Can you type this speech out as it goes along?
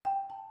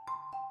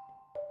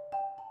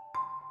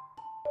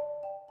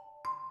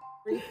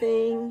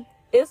Everything.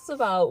 It's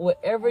about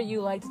whatever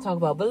you like to talk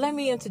about. But let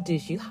me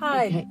introduce you.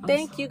 Hi, Okay,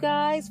 thank you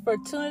guys for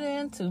tuning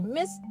in to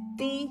Miss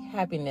D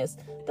Happiness,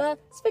 the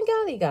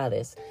Svengali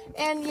Goddess.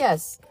 And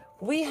yes,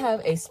 we have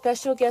a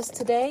special guest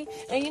today.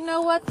 And you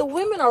know what? The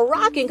women are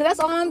rocking, because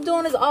that's all I'm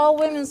doing is all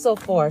women so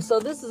far.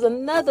 So this is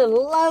another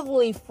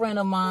lovely friend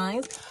of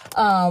mine.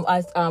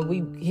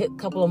 We hit a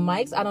couple of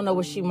mics. I don't know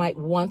what she might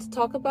want to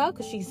talk about,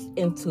 because she's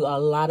into a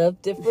lot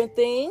of different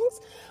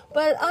things.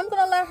 But I'm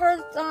gonna let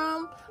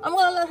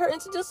her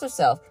introduce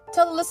herself.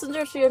 Tell the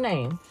listeners your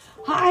name.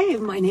 Hi,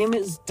 my name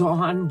is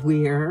Dawn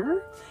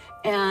Weir,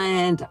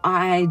 and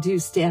I do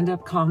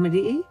stand-up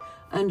comedy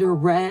under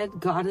Red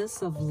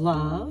Goddess of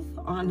Love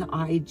on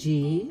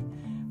IG.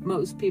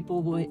 Most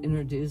people will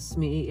introduce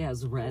me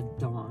as Red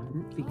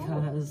Dawn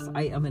because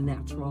I am a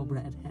natural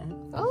redhead.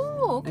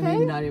 Oh, okay. I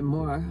mean, not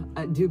anymore.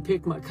 I do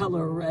pick my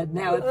color of red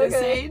now at this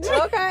age.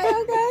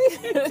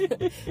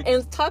 Okay.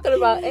 And talking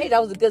about age,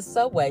 that was a good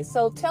segue.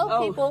 So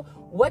tell people,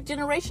 what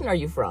generation are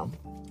you from?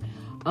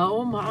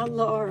 Oh, my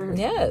Lord.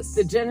 Yes.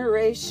 The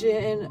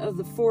generation of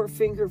the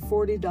four-finger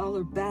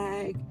 $40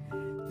 bag,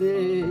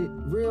 the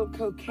real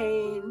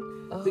cocaine,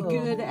 the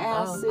good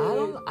acid,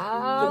 the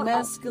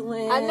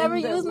mescaline. I never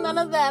used none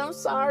of that. I'm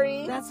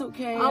sorry. That's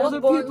okay.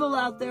 Other people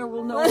out there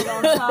will know what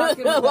I'm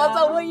talking about. Well,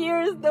 so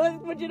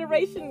what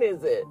generation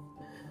is it?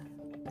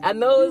 I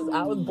know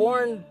I was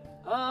born...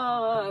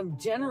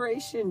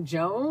 Generation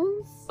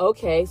Jones.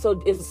 Okay, so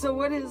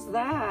what is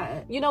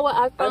that? You know what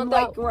I found out?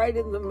 I'm like right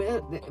in the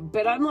mid,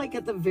 but I'm like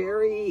at the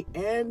very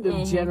end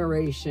of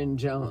Generation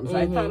Jones.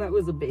 I thought I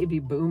was a baby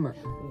boomer.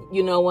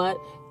 You know what?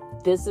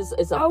 It's a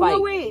fight.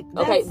 No, wait.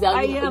 Okay,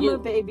 I am a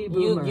baby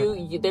boomer.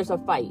 You there's a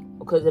fight,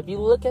 because if you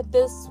look at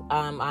this,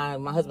 my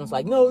husband's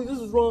like, no, this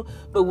is wrong.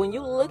 But when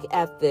you look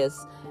at this,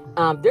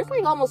 there's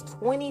like almost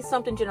 20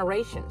 something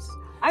generations.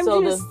 I'm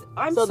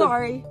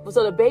sorry.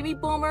 So the baby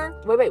boomer,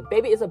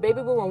 baby is a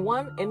baby boomer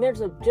 1, and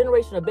there's a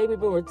generation of baby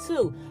boomer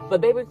 2.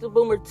 But baby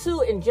boomer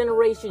 2 and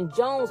Generation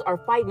Jones are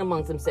fighting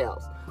amongst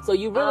themselves. So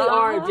you really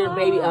are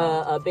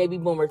a baby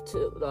boomer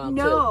 2.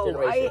 No,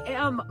 generation. I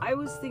am. I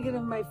was thinking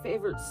of my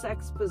favorite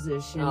sex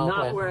position,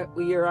 not where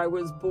year I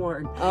was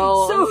born.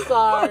 Oh, I'm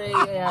sorry.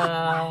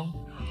 Yeah.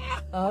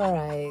 All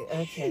right.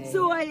 Okay.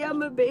 So I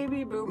am a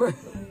baby boomer.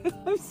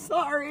 I'm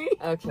sorry.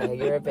 Okay,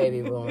 you're a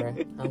baby boomer.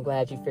 I'm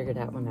glad you figured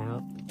that one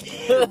out.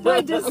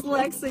 My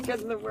dyslexic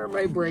isn't where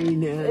my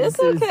brain is. It's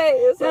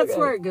okay. That's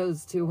where it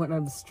goes to when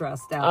I'm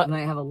stressed out and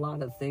I have a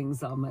lot of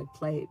things on my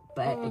plate.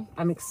 But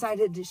I'm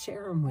excited to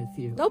share them with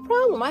you. No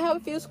problem. I have a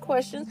few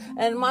questions,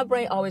 and my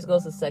brain always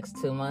goes to sex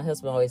too. My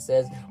husband always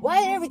says,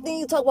 "Why everything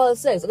you talk about is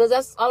sex?" Because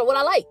that's what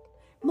I like.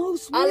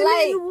 Most women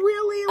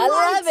really I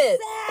like love it.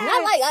 sex.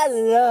 Not like I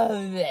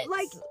love it.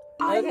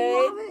 I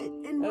love it.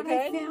 And what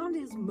I found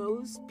is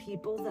most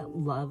people that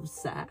love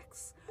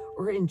sex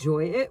or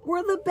enjoy it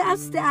were the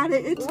best at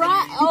it.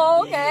 Right.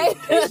 Oh, okay.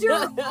 Because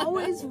you're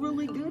always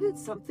really good at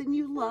something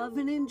you love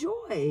and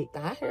enjoy.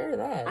 I hear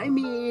that. I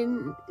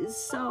mean,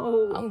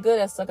 so... I'm good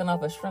at sucking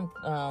off a shrimp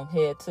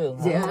head, too.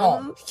 Yeah.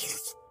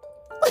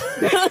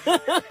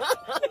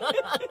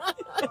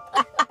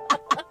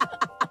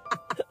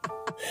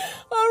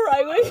 All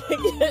right, we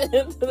can get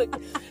into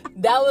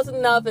that was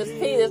enough.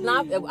 It's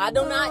not. I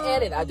do not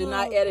edit. I do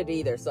not edit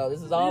either. So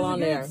this is all on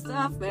there.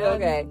 Stuff, man.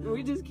 Okay.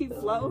 We just keep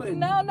flowing.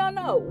 No.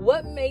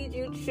 What made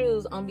you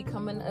choose on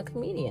becoming a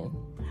comedian?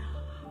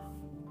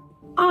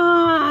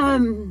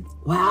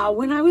 Wow.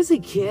 When I was a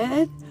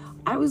kid,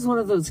 I was one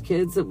of those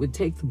kids that would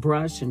take the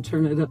brush and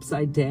turn it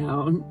upside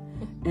down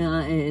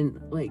and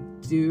like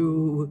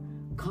do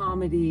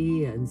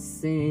comedy and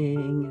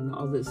sing and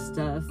all this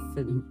stuff.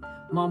 And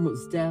Mom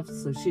was deaf,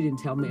 so she didn't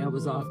tell me I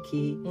was off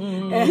key.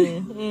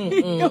 That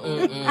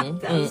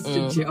was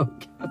a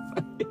joke.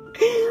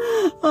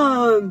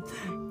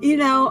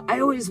 I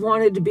always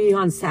wanted to be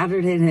on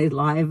Saturday Night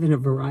Live in a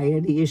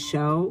variety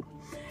show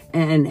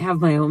and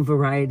have my own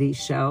variety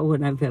show.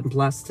 And I've been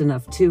blessed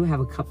enough to have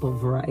a couple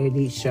of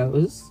variety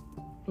shows.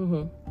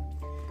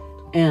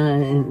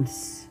 And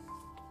is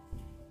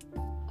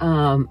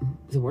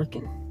it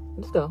working?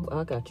 Let's go.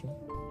 I got you.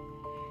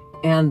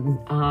 And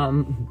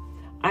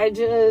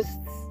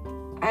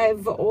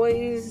I've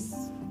always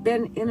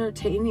been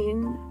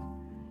entertaining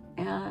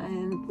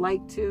and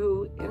like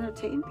to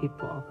entertain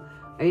people.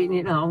 I mean,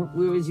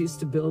 we always used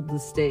to build the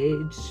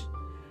stage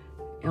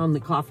on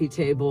the coffee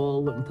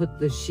table and put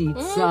the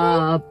sheets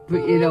up,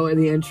 in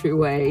the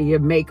entryway. You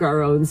make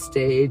our own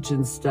stage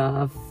and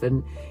stuff.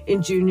 And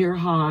in junior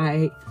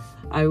high,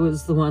 I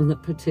was the one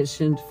that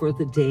petitioned for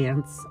the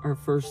dance, our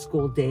first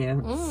school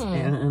dance,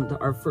 and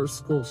our first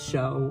school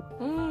show,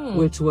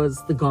 which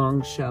was the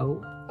Gong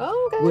Show,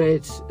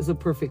 which is a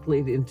perfect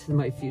lead into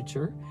my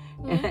future.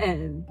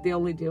 And the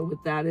only deal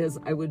with that is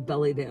I would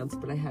belly dance,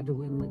 but I had to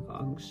win the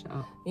Gong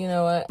Show. You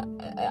know what?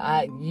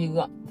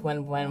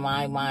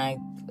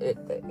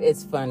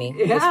 It's funny.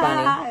 It's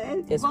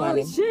funny. It's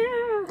funny.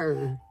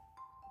 Sure.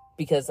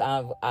 Because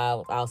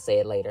I'll say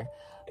it later.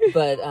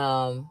 But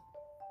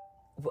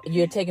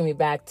You're taking me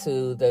back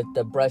to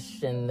the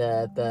brush and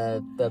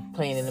the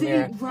playing in the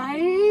mirror.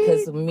 Right?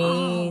 Because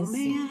man.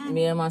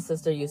 me and my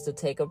sister used to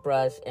take a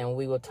brush and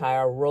we would tie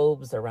our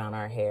robes around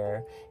our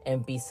hair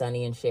and be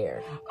Sonny and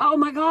Cher. Oh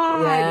my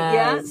God!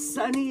 Yes. Yes,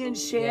 Sonny and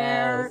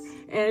Cher Yes.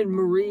 and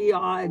Maria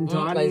and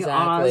Donny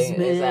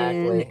Osmond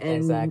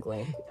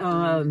Exactly.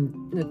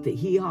 The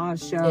Hee Haw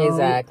Show,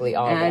 Exactly,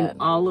 all and that.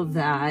 all of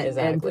that, and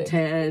Exactly.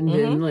 pretend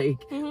and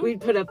like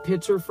we'd put up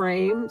picture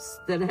frames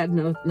that had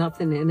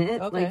nothing in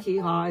it, Okay. like Hee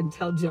Haw, and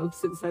tell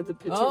jokes inside the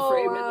picture Oh,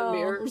 frame in wow. the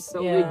mirror,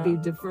 so Yeah. we'd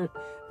be different.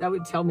 That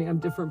would tell me I'm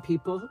different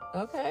people,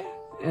 Okay.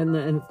 and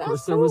then of That's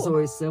course there was cool.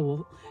 always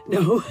Sybil.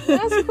 No,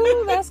 That's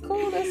cool. That's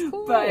cool. That's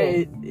cool. but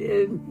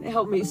it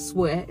helped me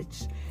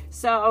switch.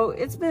 So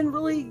it's been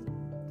really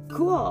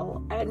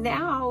cool. And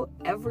now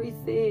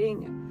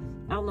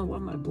everything, I don't know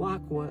what my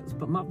block was,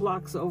 but my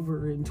block's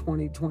over in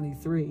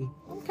 2023.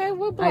 Okay,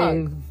 what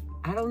block?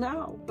 I don't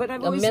know, but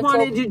I've A always mental-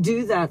 wanted to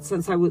do that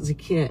since I was a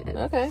kid.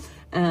 Okay.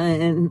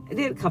 And I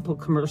did a couple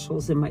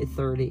commercials in my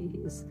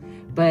 30s,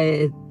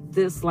 but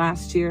this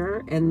last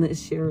year and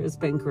this year has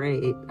been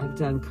great. I've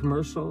done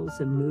commercials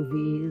and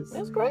movies.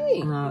 That's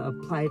great.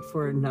 Applied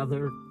for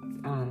another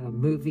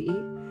movie,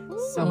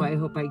 so I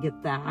hope I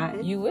get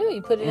that. You will.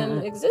 You put it in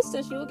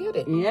existence, you will get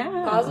it.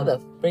 Yeah,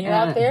 Positive. Bring it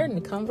out there and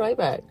it comes right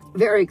back.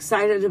 Very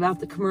excited about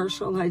the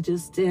commercial I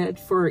just did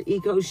for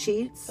Eco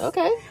Sheets.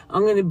 Okay.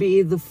 I'm going to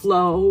be the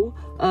flow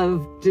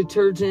of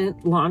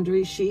detergent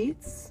laundry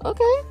sheets,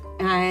 Okay.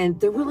 and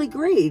they're really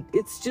great.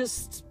 It's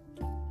just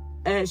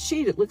a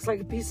sheet. It looks like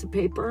a piece of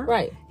paper.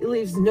 Right. It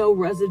leaves no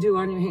residue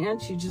on your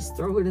hands. You just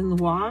throw it in the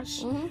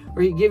wash. Mm-hmm.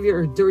 Or you give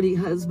your dirty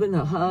husband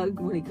a hug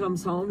when he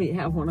comes home. You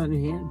have one on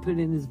your hand, put it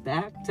in his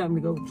back. Tell him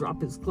to go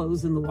drop his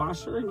clothes in the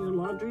washer, and your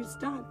laundry's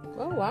done.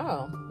 Oh,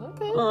 wow.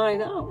 Okay. I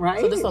know, right?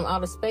 So this is some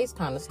outer space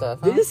kind of stuff,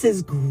 huh? This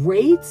is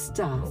great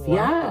stuff. Wow.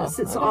 Yes,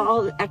 it's Okay.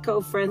 all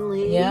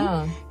eco-friendly.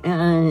 Yeah.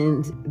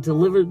 And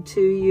delivered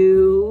to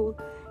you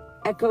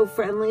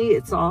eco-friendly.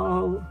 It's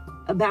all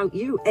about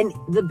you. And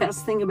the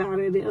best thing about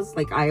it is,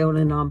 like, I own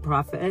a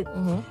nonprofit,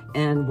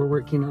 and we're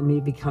working on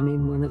me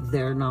becoming one of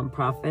their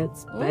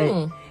nonprofits.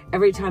 But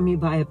every time you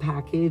buy a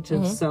package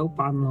of soap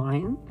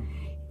online,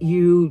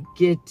 you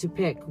get to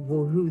pick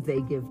who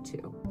they give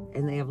to.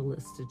 And they have a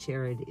list of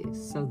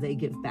charities. So they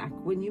give back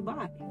when you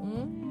buy,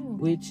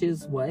 which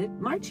is what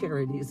my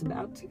charity is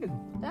about too.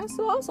 That's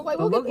so awesome. Wait,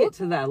 But we'll get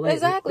to that later.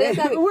 Exactly.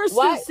 We're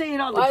still staying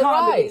on the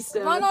comedy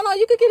stuff. No.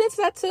 You could get into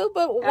that too.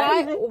 But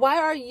Okay. why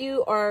are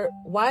you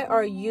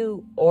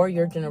or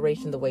your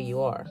generation the way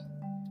you are?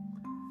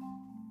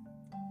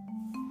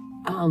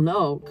 I don't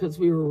know, because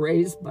we were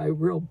raised by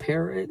real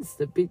parents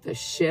that beat the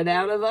shit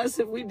out of us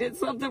if we did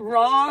something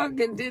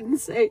wrong and didn't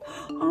say,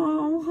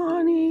 "Oh,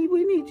 honey,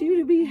 we need you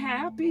to be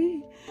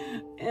happy."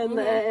 And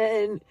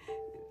then,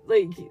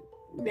 like,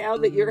 now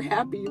that you're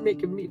happy, you're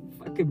making me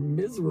fucking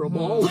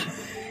miserable.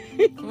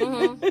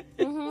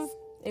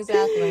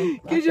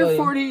 Exactly. Because you're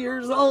 40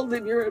 years old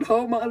and you're at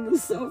home on the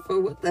sofa.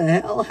 What the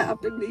hell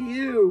happened to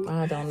you?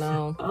 I don't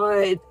know.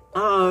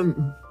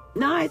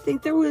 No, I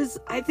think there was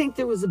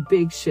a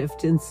big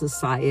shift in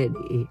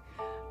society,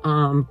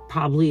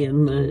 probably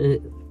in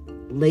the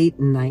late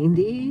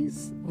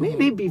 90s,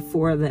 maybe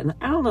before then.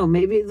 I don't know,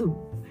 maybe the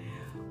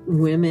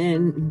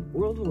women,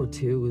 World War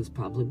II was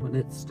probably when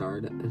it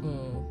started,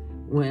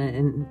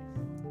 when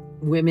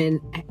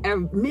men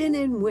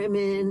and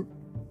women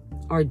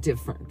are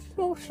different.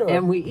 Oh, sure.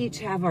 And we each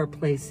have our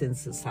place in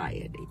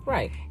society.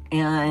 Right.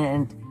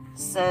 And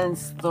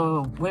since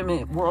the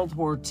World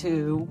War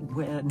II,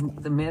 when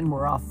the men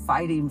were off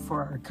fighting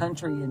for our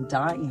country and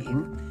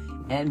dying,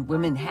 and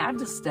women had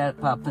to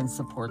step up and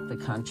support the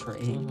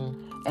country.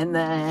 And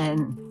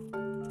then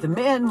the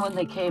men, when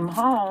they came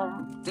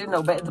home, didn't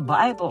obey the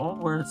Bible,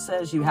 where it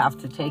says you have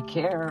to take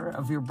care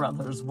of your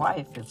brother's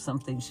wife if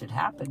something should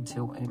happen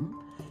to him.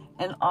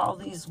 And all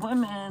these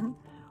women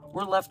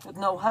were left with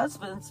no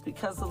husbands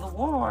because of the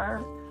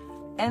war.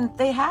 And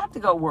they had to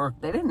go work.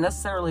 They didn't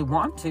necessarily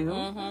want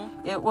to.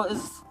 It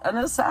was a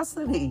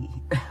necessity.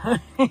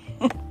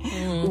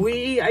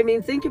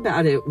 Think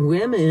about it.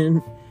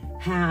 Women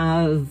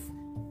have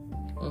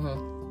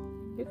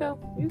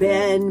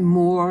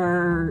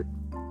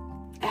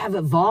have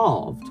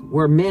evolved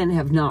where men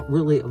have not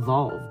really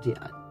evolved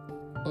yet.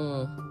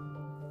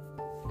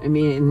 I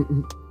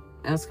mean,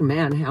 ask a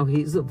man how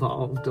he's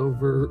evolved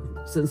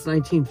since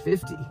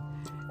 1950.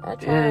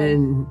 That's right.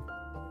 And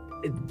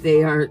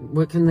they are,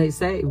 what can they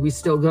say? We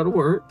still go to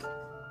work.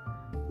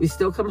 We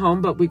still come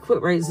home, but we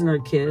quit raising our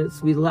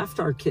kids. We left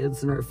our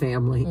kids and our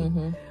family.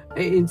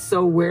 And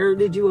so where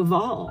did you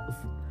evolve?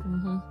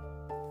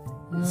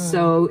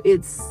 So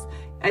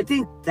I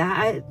think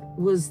that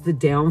was the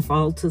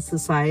downfall to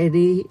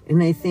society.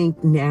 And I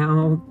think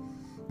now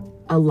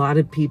a lot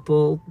of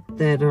people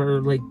that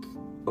are like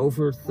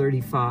over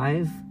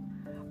 35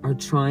 are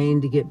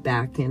trying to get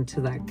back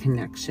into that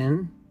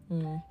connection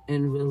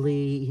and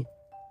really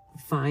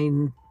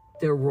find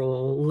their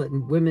role.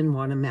 And women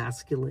want a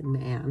masculine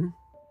man.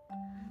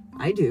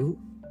 I do.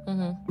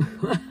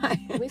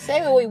 We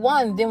say what we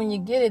want, then when you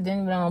get it,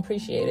 then we don't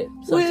appreciate it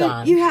sometimes.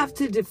 Well, you have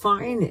to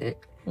define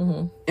it.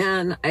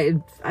 And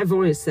I've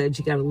always said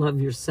you got to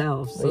love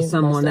yourself so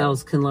someone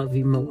else can love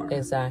you more.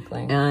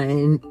 Exactly.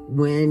 And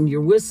when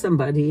you're with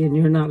somebody and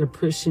you're not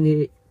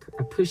appreciating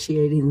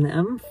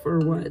them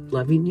for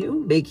loving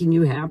you, making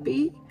you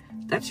happy,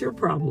 that's your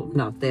problem,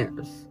 not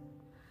theirs.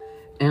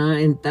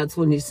 And that's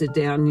when you sit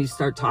down and you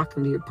start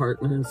talking to your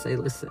partner and say,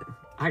 listen,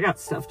 I got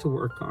stuff to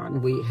work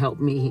on. Will you help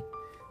me?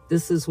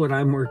 This is what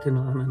I'm working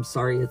on. I'm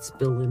sorry it's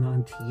spilling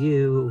onto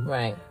you.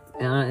 Right.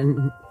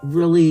 And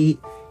really,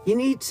 you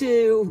need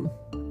to...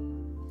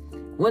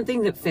 One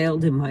thing that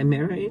failed in my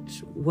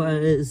marriage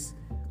was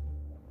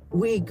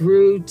we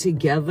grew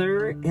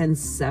together and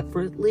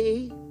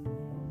separately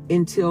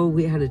until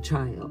we had a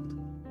child.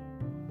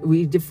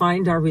 We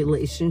defined our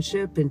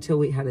relationship until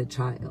we had a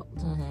child.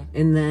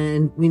 And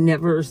then we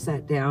never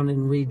sat down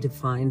and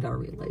redefined our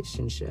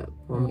relationship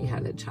when we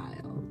had a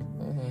child.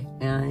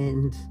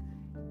 And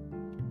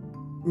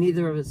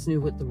neither of us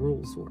knew what the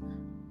rules were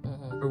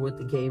or what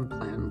the game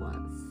plan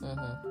was.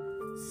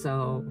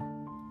 So,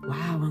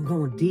 wow, I'm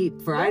going deep.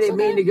 I didn't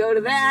mean to go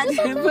to that.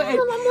 Okay. I'm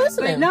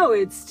listening. But no,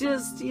 it's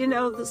just,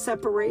 the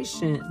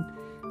separation.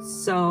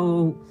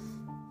 So,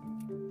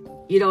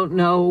 you don't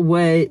know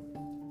what...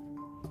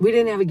 We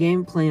didn't have a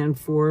game plan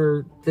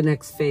for the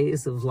next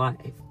phase of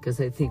life because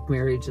I think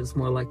marriage is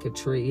more like a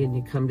tree and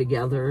you come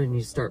together and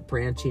you start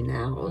branching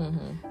out.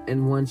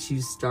 And once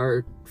you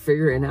start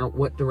figuring out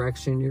what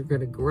direction you're going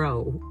to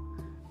grow,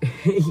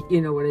 you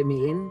know what I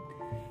mean?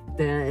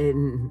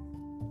 Then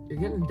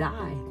you're going to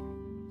die.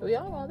 We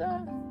all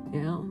gonna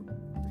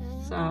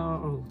die.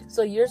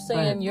 So you're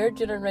saying your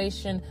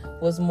generation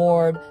was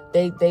more,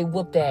 they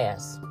whooped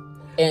ass.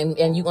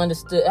 And you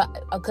understood,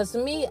 because to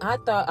me, I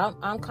thought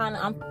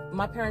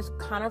my parents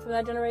kind of from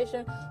that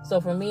generation. So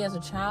for me as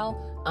a child,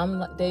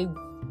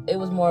 it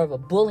was more of a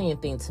bullying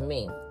thing to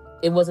me.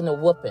 It wasn't a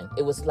whooping.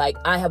 It was like,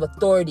 I have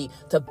authority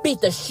to beat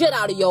the shit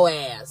out of your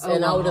ass.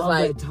 And I was just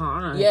like,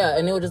 yeah.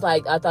 And it was just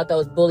like, I thought that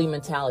was bully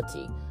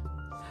mentality.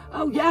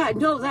 Oh yeah,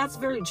 no, that's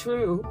very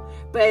true.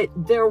 But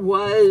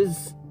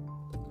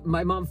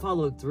my mom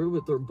followed through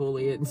with her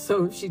bullying.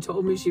 So if she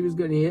told me she was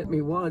going to hit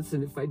me once,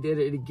 and if I did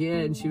it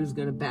again, she was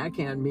going to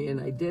backhand me,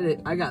 and I did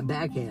it, I got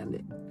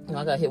backhanded.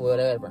 I got hit with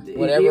whatever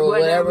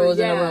was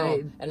in the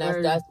room, and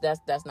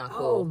that's not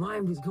cool. Oh,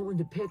 mine was going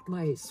to pick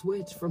my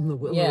switch from the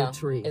willow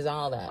tree. Is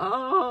all that.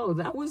 Oh,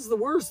 that was the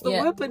worst. The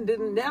whipping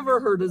never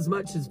hurt as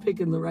much as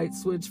picking the right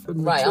switch from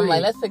the tree. I'm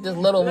like, let's pick this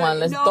little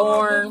one. Let's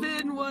thorn. The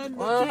thin one, the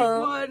big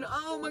one.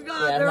 Oh my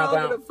God, they're all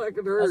gonna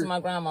fucking hurt. That's my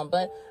grandma,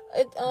 but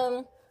it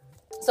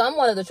So I'm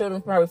one of the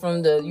children probably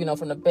from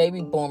the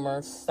baby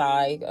boomer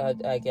side,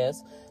 I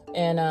guess.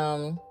 And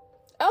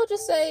I'll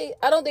just say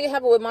I don't think it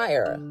happened with my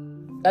era.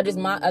 I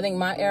think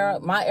my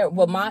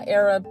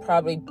era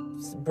probably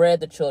bred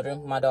the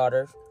children, my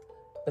daughter,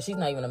 but she's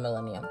not even a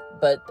millennium.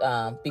 But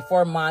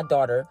before my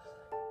daughter,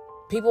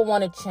 people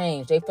wanted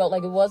change. They felt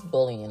like it was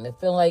bullying. They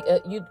feel like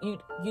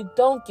you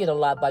don't get a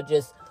lot by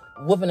just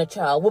whooping a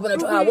child.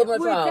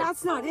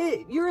 That's not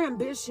it. Your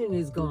ambition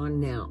is gone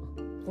now.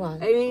 Why?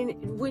 I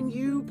mean, when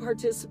you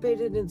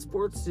participated in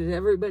sports, did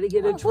everybody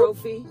get a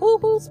trophy?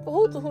 Who?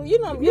 You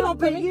don't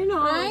put me.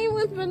 I ain't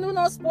with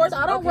no sports.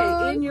 I don't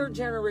run. In your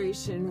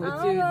generation,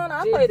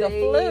 I played the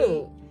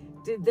flute.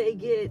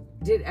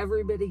 Did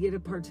everybody get a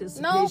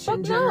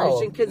participation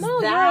generation? Because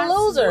you're a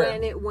loser.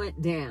 When it went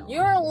down.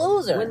 You're a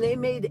loser. When they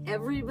made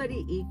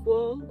everybody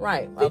equal,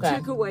 right? They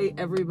took away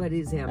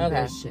everybody's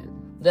ambition.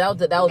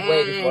 Okay. That was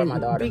way before my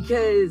daughter.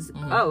 Because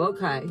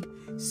okay.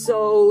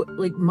 So,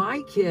 like,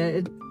 my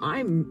kid,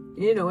 I'm,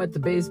 at the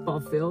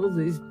baseball field,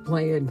 he's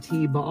playing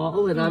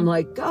t-ball, and I'm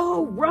like,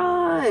 go,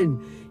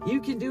 run,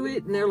 you can do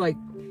it. And they're like,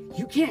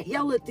 you can't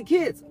yell at the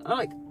kids. I'm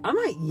like, I'm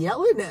not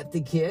yelling at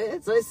the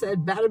kids. I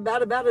said,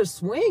 batter,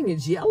 swing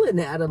is yelling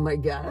at them, I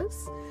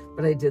guess.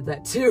 But I did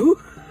that too.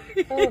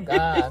 Oh,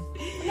 God.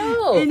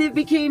 No. And it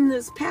became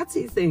this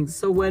Patsy thing.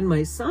 So when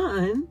my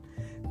son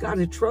got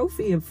a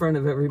trophy in front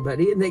of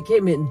everybody, and they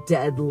came in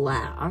dead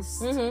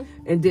last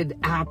and did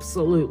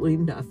absolutely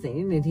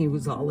nothing, and he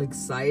was all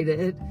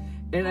excited,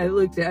 and I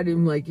looked at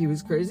him like he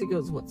was crazy. He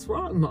goes, what's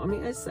wrong, Mommy?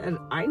 I said,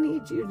 I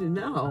need you to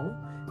know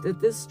that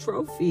this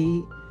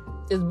trophy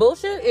is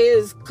bullshit.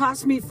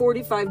 Cost me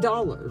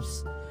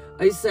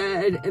 $45. I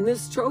said, and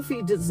this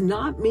trophy does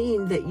not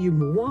mean that you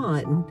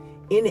won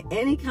in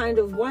any kind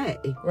of way.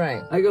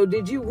 Right. I go,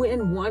 did you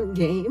win one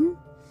game?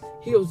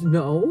 He goes,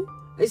 no.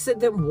 I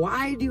said, then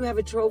why do you have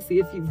a trophy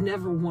if you've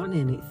never won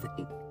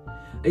anything?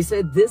 I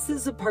said, this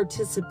is a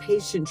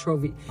participation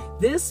trophy.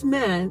 This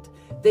meant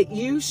that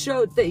you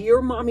showed that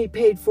your mommy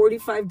paid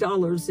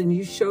 $45 and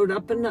you showed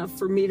up enough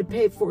for me to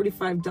pay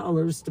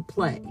 $45 to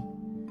play.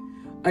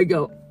 I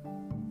go,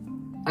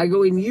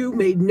 and you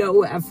made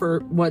no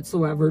effort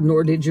whatsoever,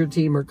 nor did your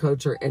team or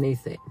coach or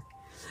anything.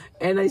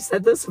 And I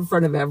said this in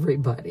front of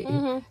everybody.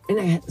 And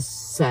I had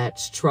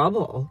such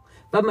trouble.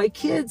 But my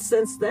kid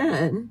since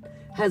then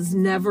has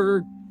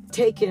never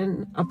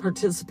taken a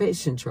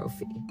participation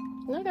trophy.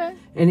 Okay.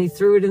 And he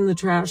threw it in the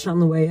trash on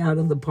the way out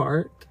of the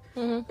park.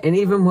 And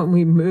even when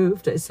we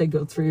moved, I said,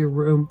 go through your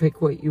room,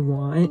 pick what you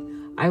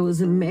want. I was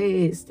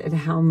amazed at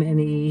how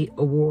many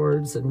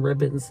awards and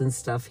ribbons and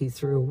stuff he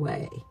threw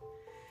away.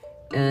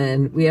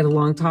 And we had a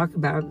long talk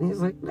about it. And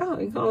he's like, no,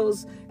 he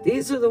goes,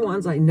 these are the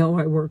ones I know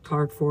I worked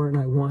hard for and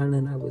I won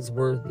and I was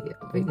worthy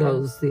of. He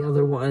goes, the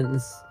other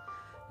ones,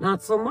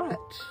 not so much.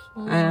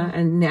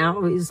 And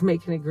now he's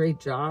making a great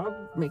job,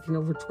 making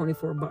over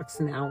 $24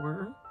 an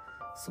hour,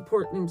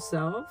 supporting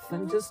himself,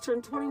 and just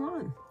turned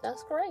 21.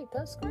 That's great.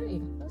 That's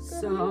great. That's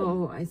good.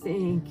 So I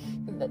think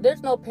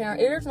There's no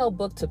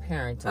book to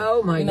parenting.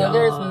 Oh my God.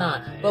 There's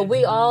not. But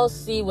we all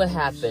see what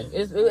happened.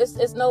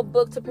 It's no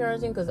book to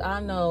parenting, because I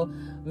know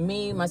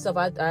me, myself,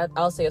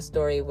 I'll say a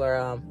story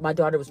where my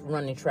daughter was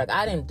running track.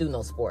 I didn't do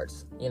no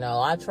sports.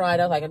 I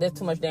tried. I was like, there's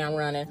too much damn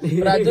running.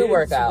 But I do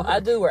work out. I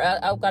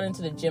got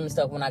into the gym and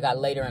stuff when I got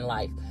later in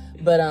life.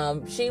 But I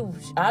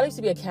used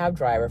to be a cab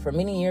driver for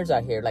many years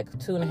out here, like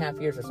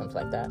 2.5 years or something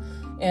like that.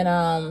 And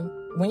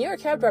when you're a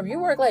cab driver, you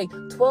work like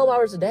 12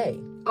 hours a day.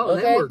 Oh,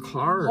 okay? They work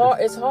hard.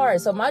 It's hard.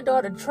 So my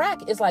daughter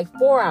track is like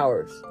 4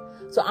 hours.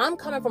 So I'm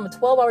coming from a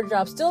 12-hour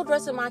job, still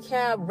dressed in my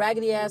cab,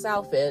 raggedy ass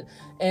outfit,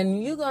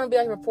 and you're gonna be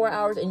out here for 4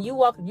 hours, and you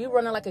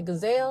running like a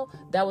gazelle.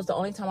 That was the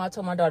only time I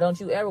told my daughter, don't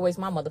you ever waste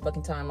my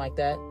motherfucking time like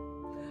that.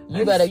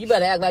 You better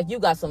act like you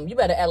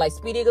better act like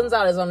Speedy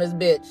Gonzalez on this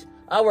bitch.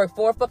 I work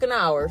 4 fucking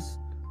hours.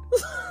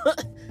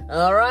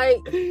 All right?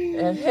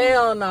 And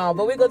hell no.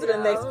 But we go to the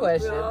next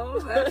question.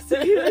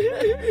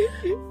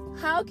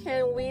 How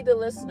can we, the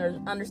listeners,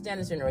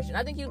 understand this generation?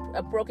 I think you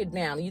broke it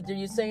down.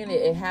 You're saying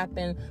it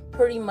happened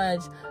pretty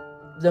much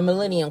the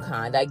millennium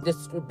kind, like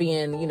just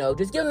being,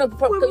 just giving them.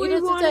 We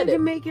wanted to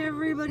make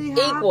everybody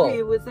happy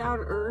equal without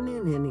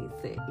earning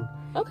anything.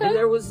 Okay. And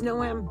there was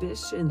no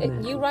ambition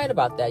then. You're right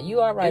about that. You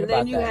are right about that.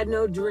 And then you had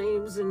no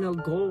dreams and no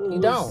goals. You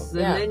don't.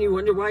 And then you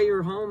wonder why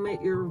you're home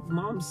at your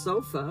mom's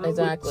sofa with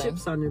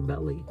chips on your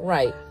belly.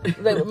 Right.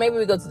 Maybe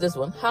we go to this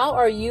one. How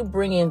are you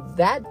bringing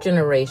that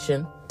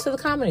generation to the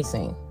comedy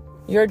scene?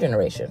 Your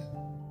generation.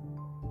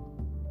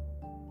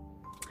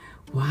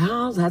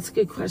 Wow, that's a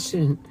good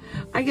question.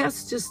 I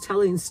guess just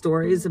telling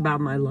stories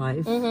about my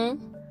life.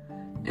 And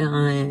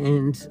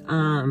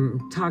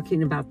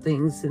talking about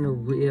things in a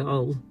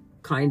real,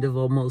 kind of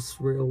almost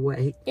real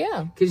way.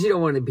 Yeah. Because you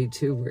don't want to be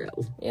too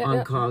real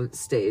on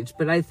stage.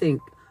 But I think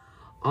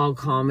all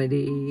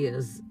comedy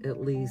is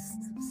at least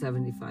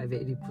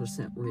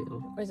 75-80%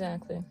 real.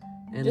 Exactly.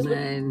 And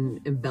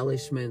then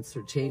embellishments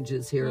or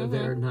changes here or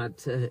there, not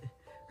to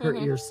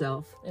hurt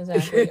yourself.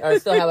 Exactly. Or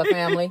still have a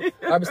family.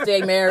 Or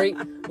stay married.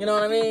 You know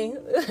what I mean?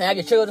 Have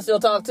your children still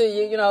talk to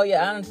you. I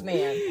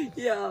understand.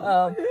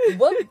 Yeah.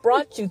 What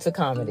brought you to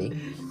comedy?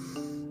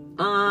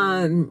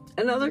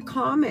 Another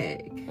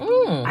comic.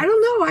 I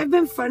don't know. I've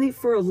been funny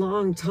for a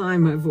long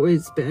time. I've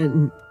always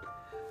been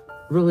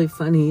really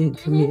funny and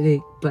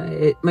comedic.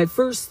 But my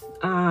first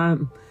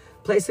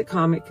place of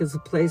comic is a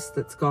place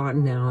that's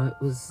gone now. It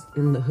was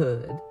in the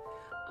Hood.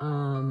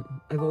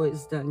 I've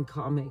always done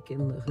comic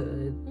in the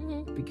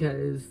Hood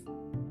because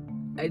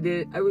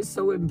I was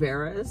so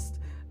embarrassed.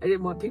 I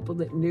didn't want people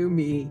that knew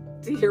me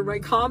to hear my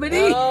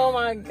comedy. Oh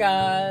my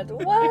God.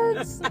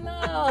 What?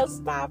 No,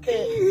 stop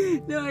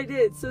it. No, I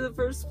did. So the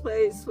first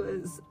place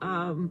was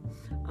on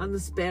the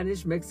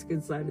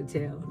Spanish-Mexican side of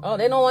town. Oh,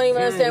 they don't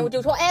even understand what you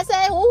were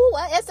saying.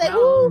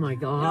 Oh my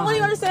God. They don't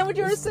even understand what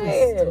you were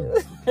saying.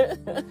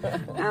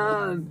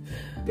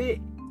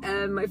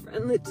 And my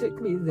friend that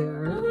took me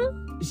there,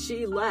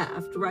 she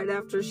left right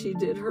after she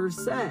did her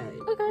set.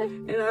 Okay.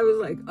 And I was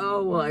like,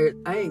 oh, well,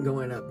 I ain't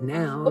going up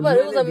now. But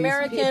it was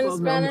American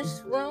Spanish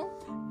room?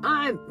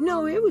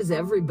 No, it was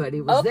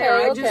everybody was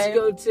there. I just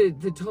go to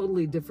the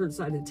totally different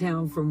side of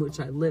town from which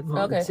I live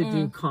on to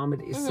do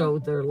comedy. So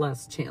there are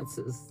less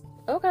chances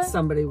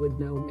somebody would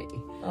know me.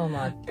 Oh,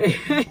 my.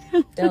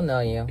 They'll know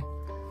you.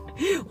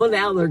 Well,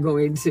 now they're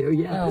going to,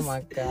 yes. Oh,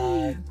 my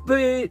God.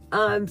 But,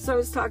 so I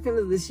was talking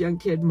to this young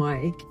kid,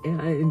 Mike,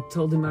 and I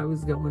told him I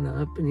was going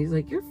up, and he's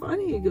like, you're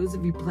funny. He goes,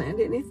 have you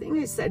planned anything?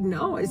 I said,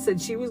 no. I said,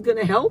 she was going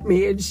to help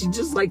me, and she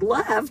just,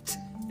 left.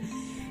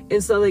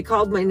 And so they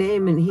called my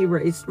name, and he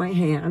raised my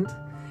hand,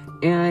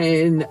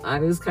 and I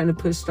was kind of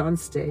pushed on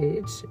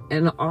stage,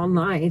 and all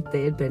night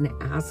they had been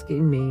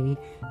asking me,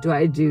 do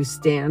I do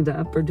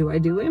stand-up or do I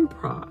do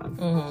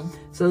improv?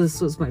 So this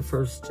was my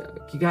first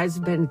joke. You guys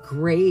have been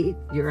great.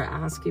 You're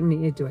asking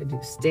me, do I do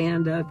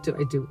stand-up? Do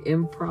I do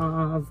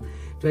improv?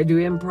 Do I do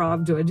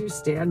improv? Do I do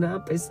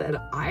stand-up? I said,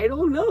 I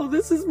don't know.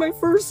 This is my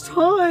first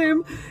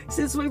time. He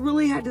said, so I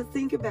really had to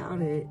think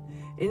about it.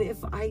 And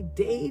if I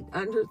date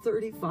under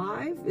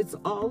 35, it's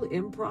all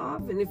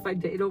improv. And if I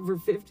date over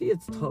 50,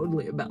 it's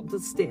totally about the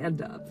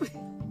stand-up.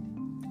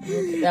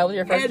 That was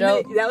your first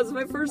joke? That was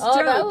my first joke.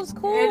 Oh, that was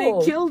cool. And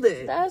it killed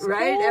it. That's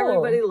right? cool.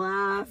 Everybody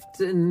laughed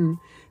and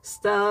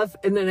stuff.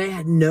 And then I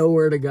had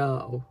nowhere to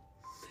go.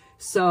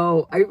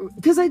 So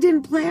because I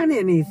didn't plan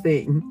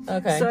anything.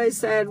 Okay. So I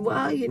said,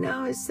 well,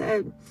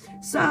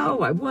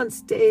 so I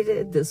once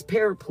dated this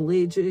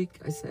paraplegic.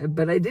 I said,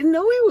 but I didn't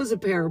know he was a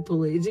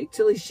paraplegic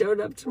till he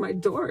showed up to my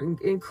door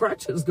in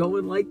crutches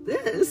going like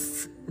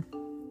this.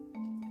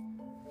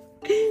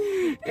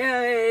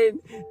 And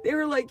they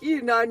were like,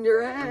 you nodding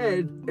your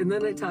head. And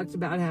then I talked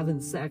about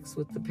having sex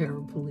with the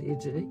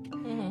paraplegic.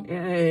 Mm-hmm.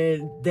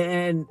 And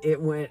then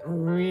it went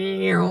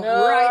right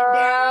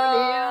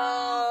downhill.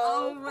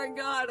 Oh my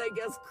God, I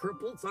guess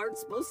cripples aren't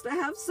supposed to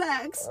have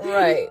sex.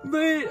 Right.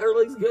 But, or at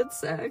least good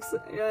sex.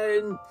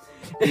 And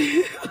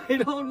I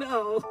don't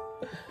know.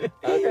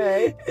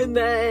 Okay. And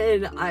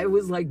then I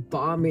was like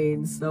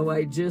bombing, so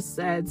I just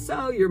said,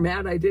 so you're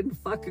mad I didn't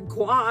fucking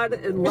quad,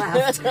 and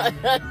left.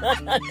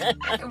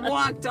 And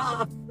walked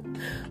off.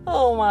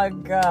 Oh my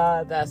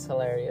God, that's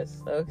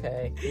hilarious.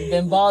 Okay. You've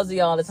been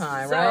ballsy all the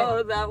time, right?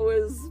 So that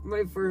was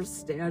my first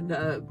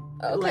stand-up.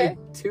 Okay.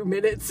 Like 2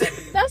 minutes.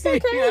 That's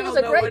okay. It was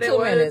a great 2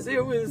 minutes.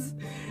 It was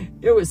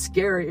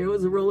scary. It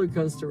was a roller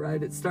coaster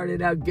ride. It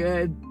started out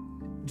good,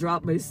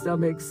 dropped my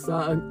stomach,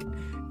 sunk,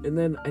 and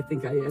then I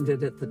think I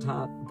ended at the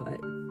top, but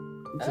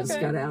just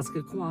Okay. gotta ask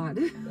a quad.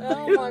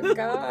 Oh my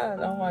God.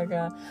 Oh my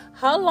God.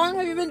 How long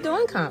have you been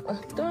doing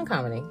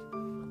comedy?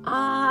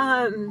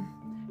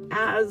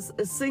 As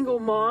a single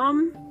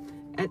mom,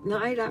 at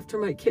night after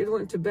my kid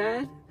went to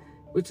bed,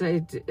 which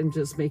I am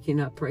just making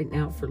up right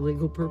now for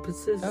legal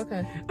purposes.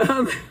 Okay.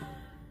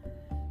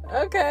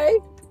 Okay.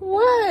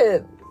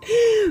 What?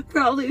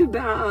 Probably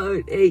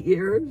about 8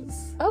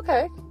 years.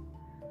 Okay.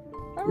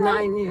 All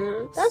right. 9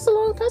 years. That's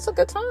a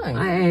good time.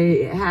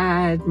 I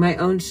had my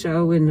own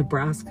show in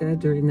Nebraska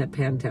during the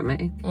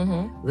pandemic.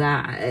 Mm-hmm.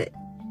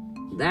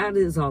 That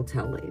is all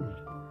telling.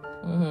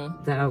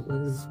 Mm-hmm. That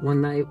was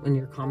one night when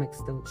your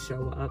comics don't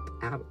show up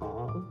at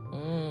all.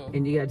 Mm.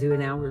 And you got to do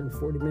an hour and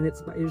 40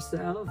 minutes by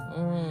yourself.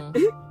 Mm.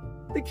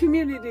 The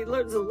community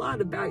learns a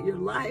lot about your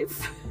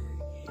life.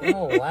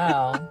 Oh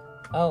wow.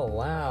 Oh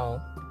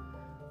wow.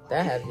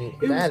 That had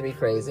to be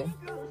crazy.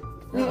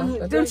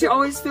 Don't you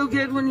always feel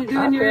good when you're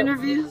doing your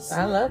interviews?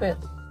 I love it.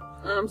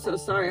 I'm so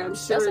sorry. I'm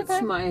sure That's it's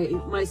okay.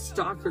 my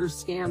stalker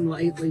scam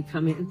lately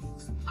coming.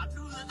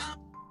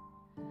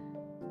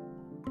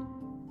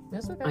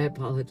 That's okay. I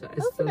apologize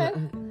That's for okay.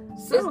 that.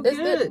 So It's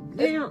good.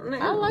 good.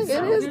 I like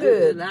it. It is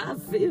good. I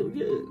feel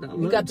good. I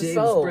love got the James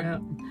soul.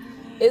 Brown.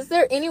 Is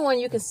there anyone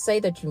you can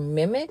say that you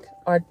mimic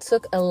or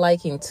took a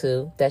liking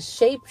to that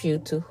shaped you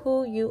to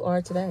who you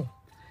are today?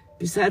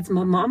 Besides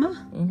my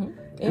mama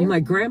and my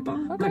grandpa,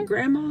 my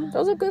grandma,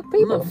 Those are good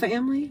people. my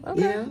family.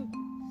 Okay. Yeah.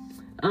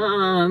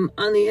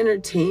 On the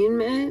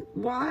entertainment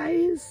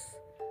wise,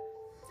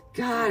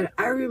 God,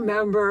 I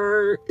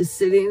remember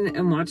sitting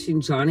and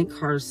watching Johnny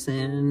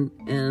Carson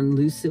and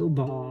Lucille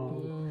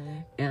Ball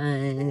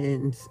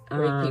and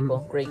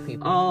Great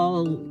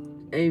people.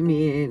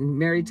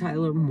 Mary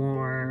Tyler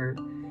Moore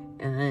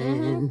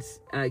and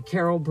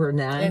Carol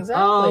Burnett.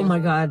 Exactly. Oh my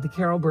God, the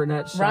Carol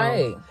Burnett show.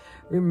 Right.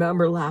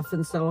 Remember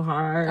laughing so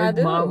hard. I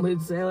do. Mom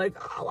would say like,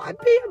 oh, I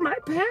peed in my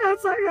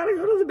pants. I gotta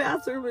go to the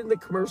bathroom. And the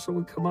commercial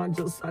would come on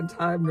just on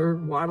time to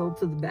waddle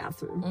to the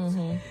bathroom.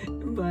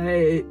 Mm-hmm.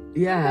 But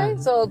yeah. Okay,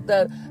 so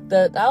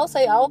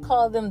I'll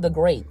call them the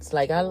greats.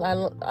 Like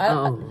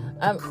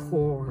I'm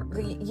core.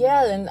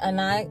 yeah,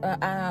 and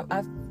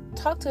I've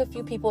talked to a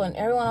few people, and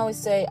everyone always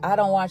say I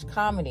don't watch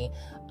comedy.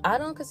 I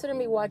don't consider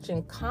me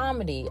watching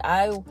comedy.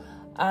 I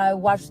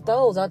watched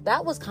those.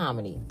 That was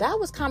comedy. That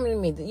was comedy to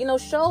me. You know,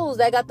 shows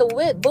that got the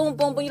wit. Boom,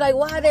 boom, boom. You're like,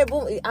 why there?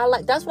 Boom.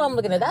 That's what I'm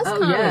looking at. That's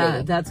comedy.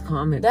 Yeah, that's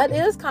comedy. That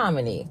is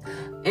comedy.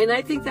 And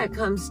I think that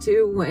comes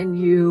too when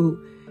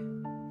you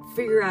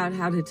figure out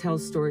how to tell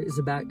stories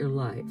about your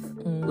life.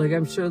 Like,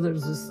 I'm sure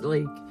there's this,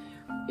 like,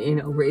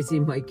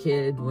 raising my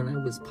kid when I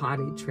was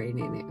potty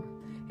training him.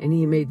 And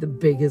he made the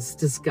biggest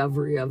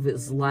discovery of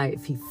his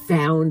life. He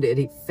found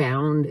it.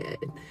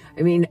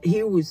 I mean,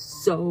 he was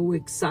so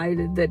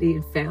excited that he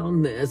had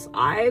found this.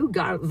 I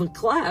got the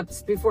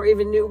claps before I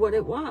even knew what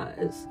it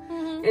was.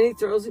 And he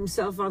throws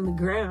himself on the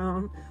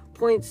ground,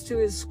 points to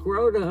his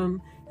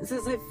scrotum, and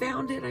says, I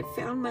found it. I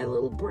found my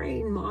little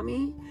brain,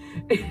 Mommy.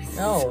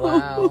 Oh,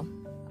 wow.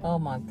 Oh,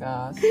 my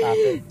God. Stop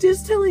it.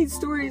 Just telling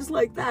stories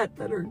like that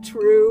are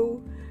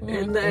true.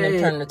 And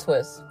then turn the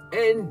twist.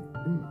 And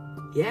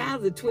yeah,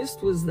 the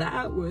twist was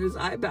I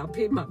about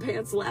peed my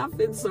pants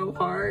laughing so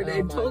hard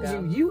and told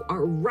you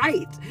are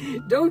right.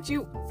 Don't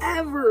you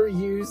ever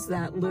use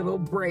that little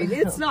brain.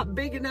 It's not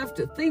big enough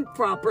to think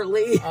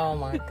properly. Oh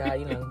my God,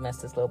 you done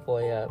messed this little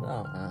boy up.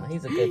 Oh,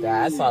 he's a good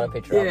guy. I saw the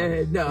picture of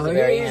him. Yeah, no,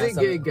 he's a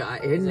good guy.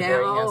 And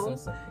now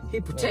he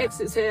protects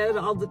his head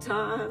all the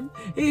time.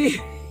 He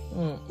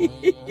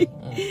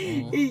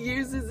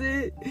uses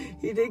it.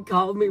 He did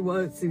call me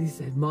once and he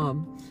said,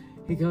 Mom,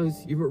 he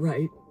goes, you were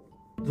right.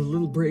 The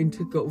little brain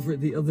took over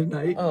the other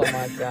night. Oh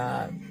my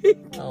God.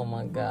 Oh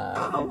my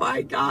God. Oh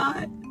my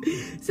God.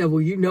 So,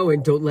 well,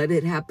 and don't let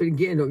it happen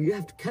again, or you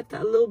have to cut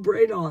that little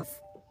brain off.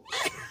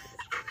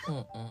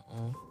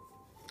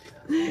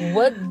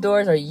 What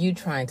doors are you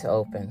trying to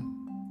open?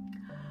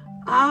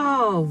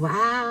 Oh,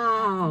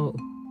 wow.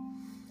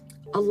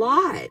 A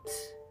lot.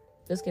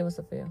 Just give us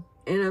a feel.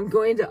 And I'm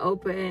going to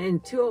open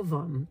 2 of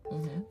them.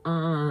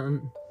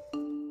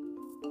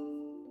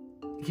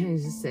 Can I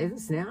just say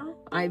this now?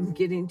 I'm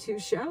getting 2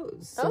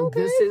 shows. So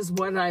Okay. this is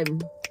what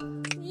I'm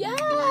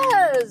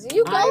Yes,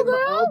 you go,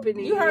 girl.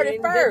 opening. You heard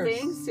it first.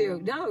 Things to.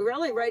 No,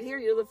 really, right here,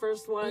 you're the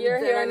first one. You're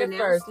that hearing I've it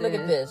first. Look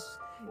announced at this.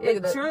 Look at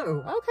It's that. true.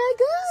 Okay,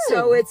 good.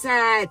 So it's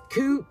at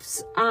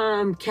Coop's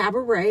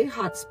Cabaret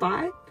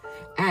Hotspot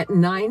at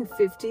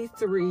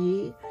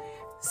 953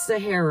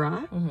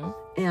 Sahara.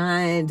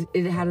 And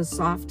it had a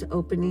soft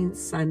opening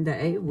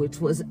Sunday, which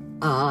was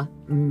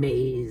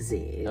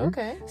amazing.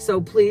 Okay.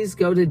 So please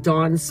go to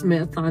Dawn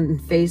Smith on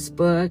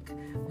Facebook,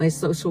 my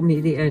social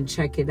media, and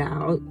check it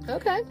out.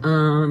 Okay.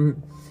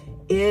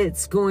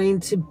 It's going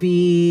to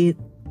be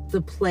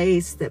the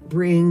place that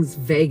brings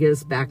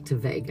Vegas back to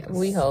Vegas.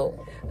 We hope.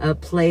 A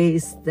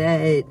place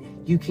that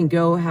you can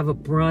go have a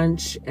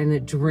brunch and a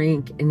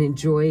drink and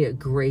enjoy a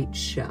great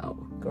show.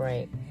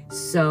 Great.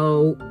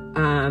 So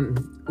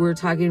we're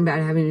talking about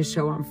having a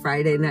show on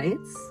Friday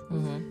nights.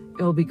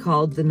 It'll be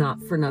called the Not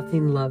For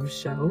Nothing Love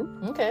Show.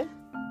 Okay.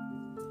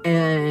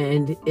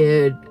 And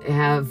it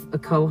have a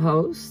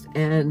co-host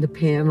and a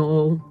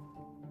panel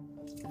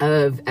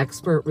of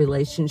expert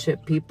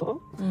relationship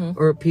people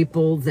or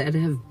people that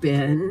have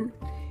been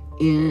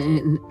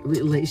in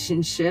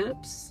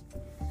relationships,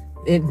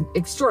 in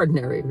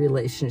extraordinary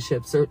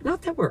relationships, or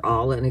not that we're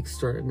all in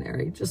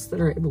extraordinary, just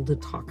that are able to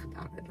talk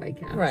about it, I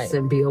guess, Right.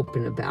 and be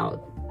open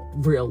about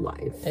real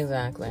life.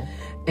 Exactly.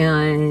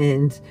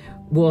 And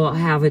we'll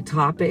have a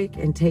topic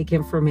and take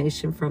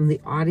information from the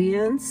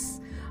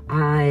audience.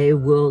 I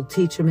will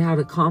teach them how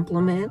to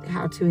compliment,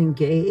 how to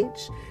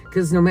engage,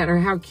 because no matter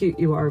how cute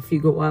you are, if you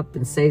go up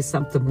and say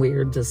something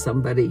weird to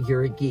somebody,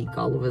 you're a geek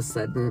all of a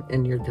sudden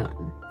and you're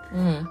done.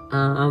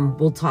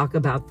 We'll talk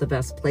about the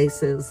best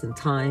places and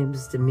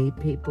times to meet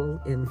people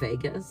in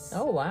Vegas.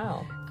 Oh,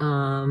 wow.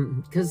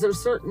 Because there's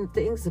certain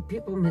things that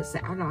people miss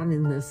out on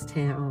in this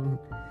town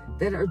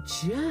that are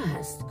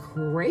just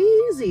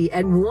crazy.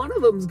 And one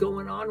of them's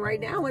going on right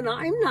now, and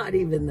I'm not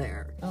even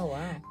there. Oh,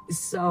 wow.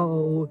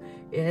 So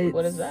it's...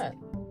 What is that?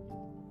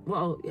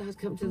 Well, you have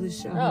to come to the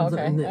show. Oh, and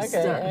okay. learn this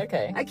Okay, stuff.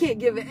 okay. I can't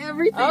give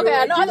everything Okay, away,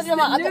 I know. just the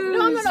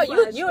news, No.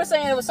 but- You were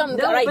saying it was something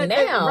No, right but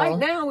now. right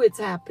now it's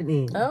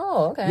happening.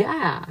 Oh, okay.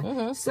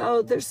 Yeah.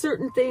 So there's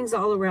certain things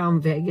all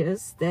around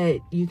Vegas that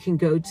you can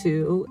go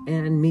to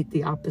and meet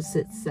the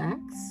opposite sex,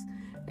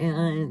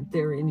 and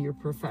they're in your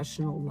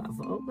professional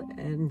level,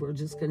 and we're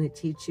just going to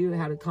teach you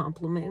how to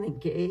compliment,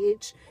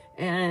 engage,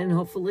 and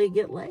hopefully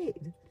get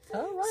laid.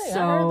 All right. I So-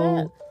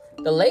 heard that.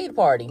 The laid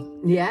party.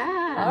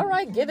 Yeah. All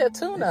right. Get a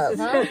tune up,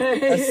 huh?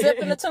 A sip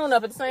and a tune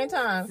up at the same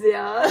time.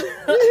 Yeah.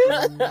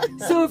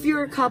 So if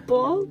you're a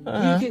couple, you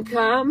can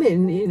come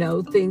and,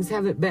 things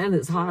haven't been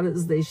as hot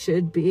as they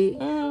should be.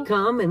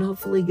 Come and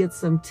hopefully get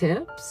some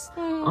tips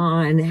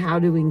on how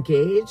to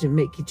engage and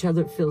make each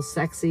other feel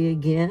sexy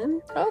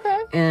again. Okay.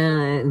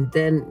 And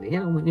then,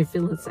 when you're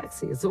feeling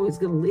sexy, it's always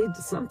going to lead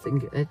to something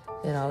good.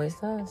 It always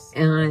does.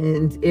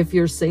 And if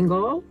you're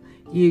single,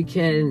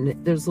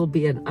 there'll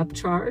be an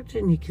upcharge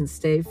and you can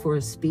stay for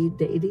a speed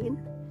dating.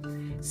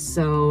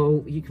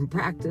 So you can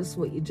practice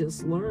what you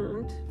just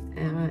learned.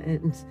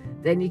 And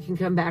then you can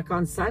come back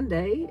on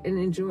Sunday and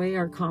enjoy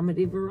our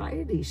comedy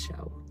variety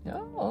show.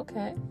 Oh,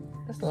 okay.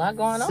 There's a lot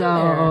going on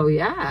So, there.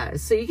 yeah.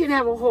 So you can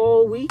have a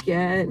whole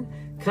weekend.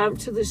 Come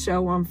to the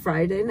show on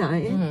Friday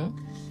night.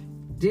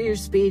 Do your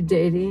speed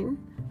dating.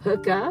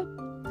 Hook up.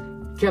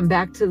 Come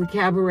back to the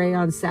cabaret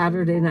on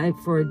Saturday night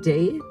for a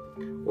date.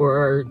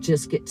 Or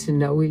just get to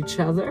know each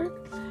other.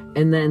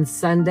 And then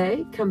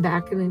Sunday, come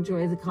back and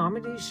enjoy the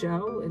comedy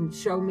show and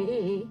show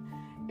me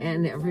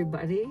and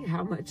everybody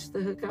how much the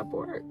hookup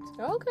worked.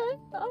 Okay.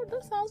 Oh,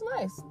 that sounds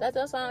nice. That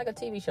does sound like a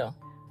TV show.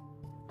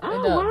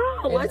 Oh, does.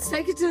 wow. It Let's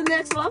take it to the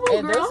next level,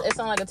 It girl. does. It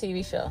sounds like a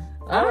TV show.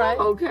 All right.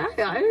 Okay.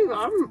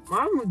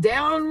 I'm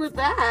down with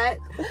that.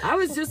 I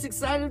was just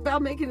excited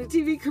about making a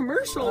TV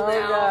commercial Oh,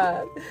 now.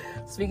 God.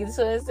 Speak it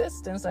into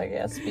existence, I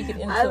guess. Speak it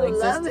into I existence.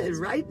 love it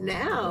right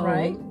now.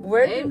 Right?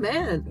 Where do-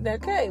 Amen.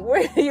 Okay.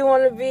 Where do you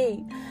want to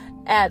be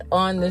at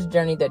on this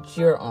journey that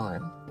you're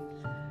on?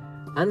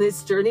 On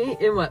this journey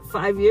in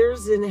 5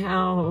 years, and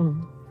how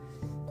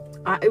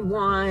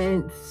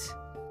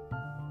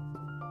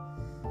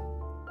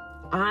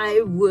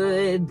I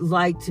would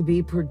like to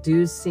be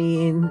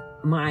producing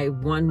my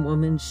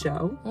one-woman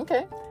show.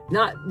 Okay.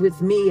 Not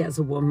with me as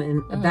a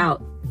woman,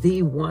 about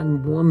the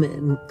one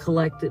woman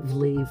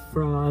collectively,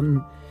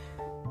 from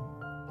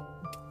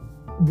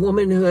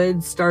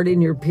womanhood,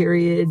 starting your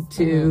period,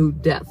 to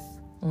death.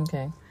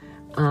 Okay.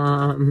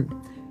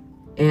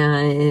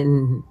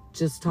 And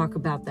just talk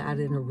about that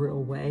in a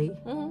real way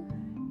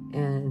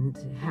and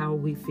how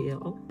we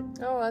feel.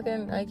 Oh, I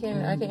can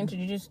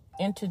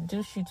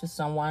introduce you to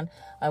someone.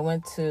 I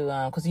went to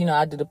because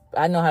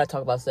I know how to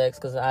talk about sex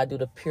because I do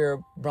the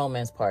pure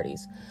romance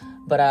parties.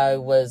 But I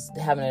was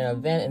having an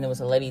event and there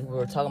was a lady, we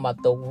were talking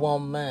about the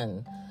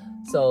woman.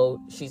 So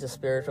she's a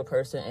spiritual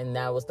person, and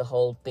that was the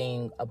whole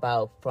thing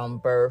about from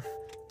birth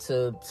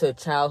to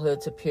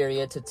childhood to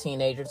period to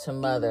teenager to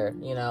mother,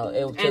 to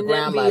And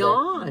grandmother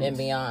beyond. and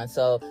beyond.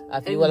 So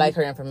if you would like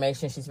her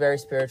information, she's very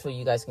spiritual.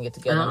 You guys can get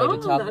together and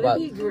maybe talk that'd about.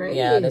 be great.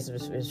 Yeah,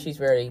 she's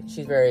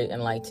very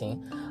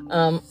enlightening.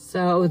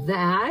 So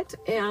that,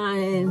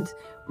 and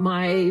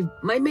my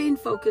main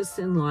focus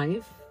in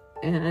life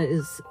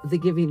is the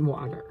Giving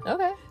Water.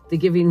 Okay.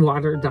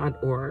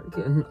 thegivingwater.org,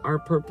 and our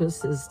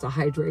purpose is to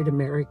hydrate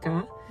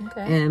America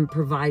and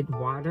provide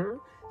water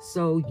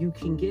so you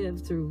can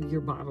give through your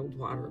bottled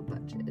water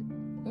budget.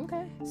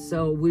 Okay.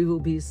 So we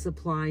will be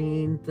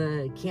supplying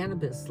the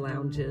cannabis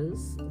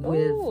lounges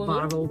with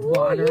bottled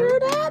water. You hear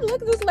that?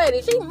 Look at this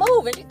lady. She's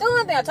moving. She's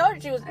doing things. I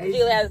told you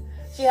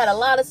she had a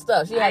lot of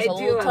stuff. She has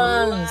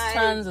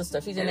tons of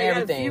stuff. She's in everything. I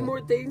have a few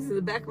more things in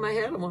the back of my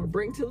head I want to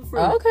bring to the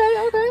front.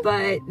 Okay.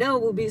 But no,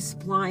 we'll be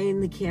supplying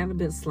the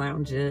cannabis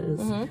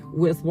lounges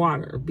with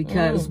water,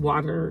 because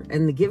water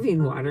and the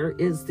Giving Water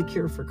is the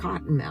cure for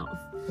cottonmouth.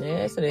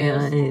 Yes, it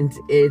is. And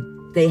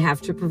they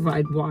have to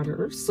provide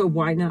water, so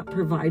why not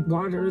provide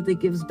water that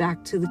gives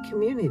back to the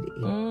community?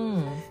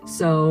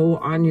 So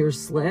on your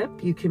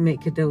slip, you can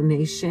make a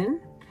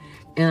donation,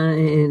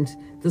 and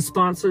the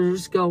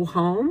sponsors go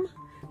home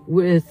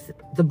with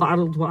the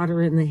bottled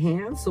water in the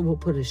hand. So we'll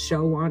put a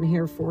show on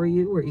here for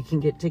you where you can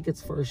get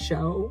tickets for a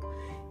show,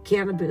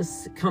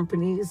 cannabis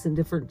companies and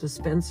different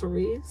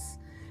dispensaries,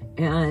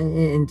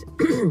 and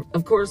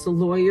of course a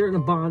lawyer and a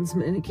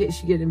bondsman in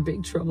case you get in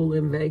big trouble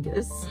in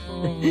Vegas.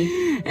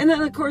 And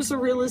then of course a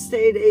real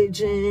estate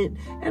agent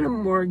and a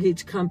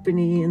mortgage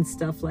company and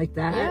stuff like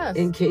that,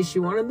 in case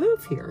you want to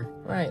move here.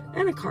 Right.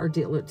 And a car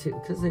dealer too,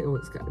 because they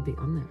always got to be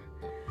on there.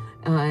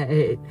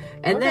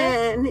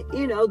 Then,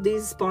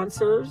 these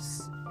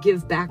sponsors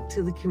give back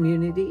to the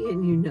community,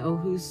 and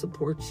who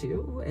supports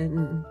you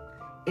and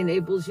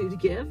enables you to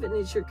give, and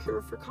is your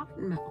cure for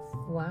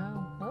cottonmouth.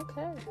 Wow.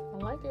 Okay. I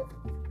like it.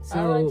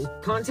 So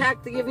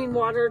contact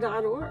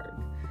thegivingwater.org.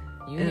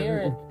 You hear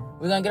it.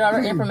 We're going to get all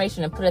our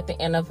information and put it at the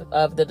end of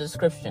the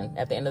description,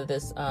 at the end of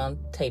this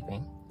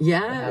taping.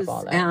 Yes,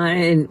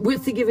 and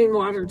with the Giving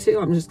Water too,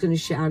 I'm just going to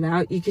shout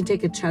out, you can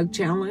take a chug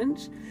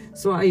challenge.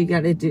 So all you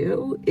got to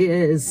do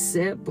is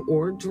sip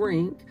or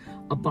drink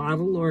a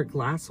bottle or a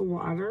glass of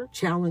water,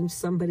 challenge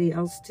somebody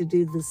else to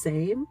do the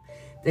same.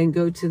 Then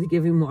go to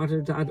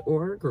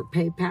thegivingwater.org or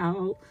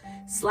PayPal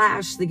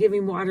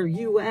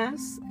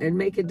 /thegivingwaterUS and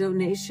make a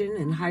donation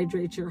and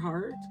hydrate your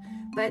heart.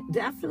 But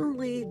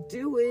definitely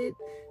do it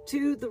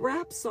to the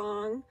rap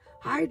song,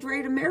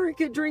 Hydrate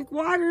America, Drink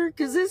Water,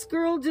 because this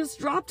girl just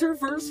dropped her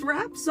first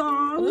rap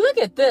song. Look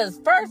at this.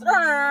 First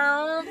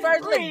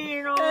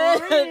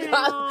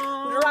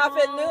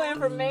dropping new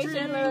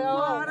information.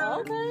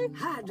 Okay.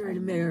 Hydrate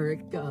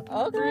America.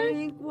 Okay.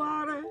 Drink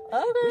water.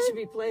 Okay. We should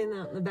be playing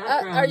that in the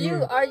background. Are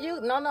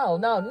you? No. No,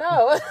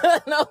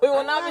 we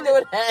will not be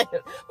doing that.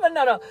 But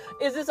no.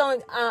 Is this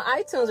on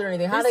iTunes or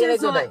anything? How this they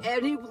is do on that?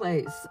 any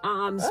place.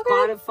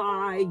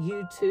 Spotify,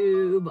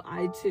 YouTube,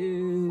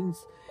 iTunes.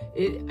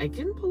 I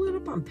can pull it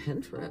up on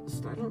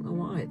Pinterest. I don't know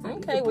why. I thought you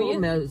could pull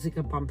music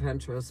up on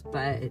Pinterest,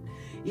 but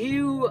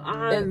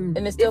and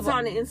it's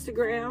on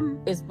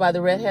Instagram. It's by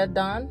the Redhead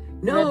Don.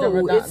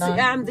 No, it's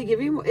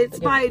It's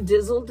by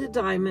Dizzle the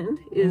Diamond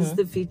is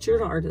the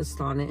featured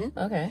artist on it.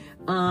 Okay.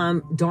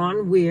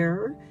 Dawn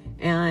Weir,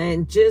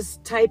 and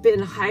just type in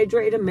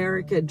Hydrate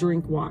America,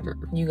 Drink Water.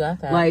 You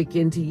got that. Like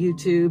into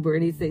YouTube or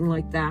anything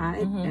like that,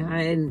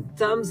 and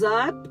thumbs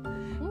up.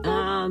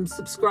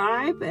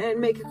 Subscribe and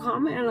make a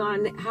comment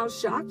on how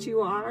shocked you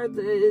are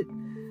that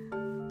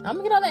I'm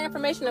gonna get all that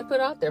information and put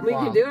out there. We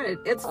can do it.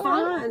 It's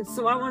fun.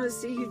 So I want to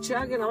see you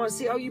chugging. I want to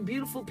see all you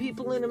beautiful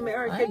people in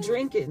America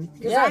drinking.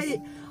 Because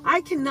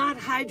I cannot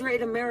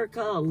hydrate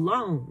America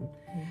alone.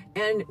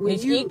 And when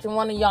each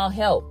one of y'all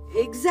help.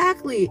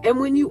 Exactly. And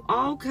when you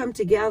all come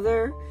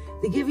together,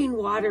 the Giving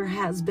Water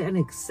has been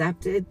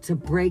accepted to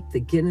break the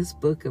Guinness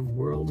Book of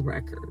World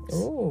Records.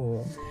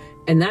 Ooh.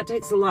 And that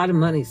takes a lot of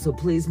money, so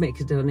please make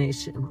a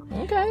donation.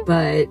 Okay.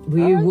 But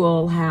we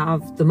will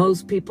have the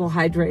most people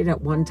hydrate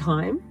at one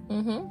time.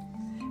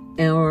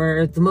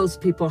 Or the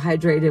most people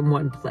hydrate in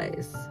one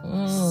place.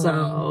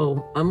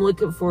 So I'm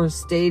looking for a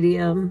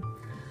stadium.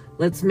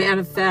 Let's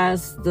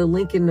manifest the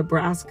Lincoln,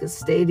 Nebraska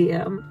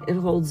Stadium. It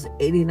holds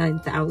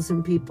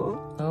 89,000 people.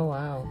 Oh,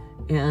 wow.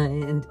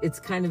 And it's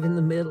kind of in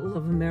the middle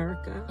of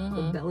America,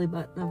 the belly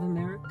button of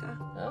America.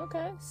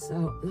 Okay.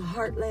 So the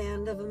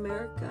heartland of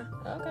America.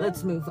 Okay.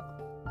 Let's move on.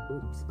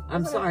 Oops.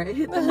 I'm sorry. I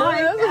hit the mic.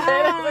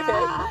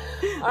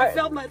 I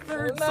felt my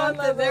third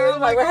something there.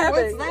 I'm like,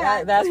 what's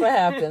that? That's what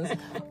happens.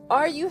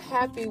 Are you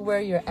happy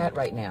where you're at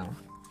right now?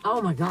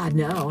 Oh my God,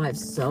 no. I have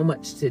so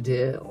much to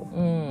do.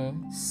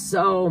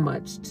 So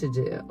much to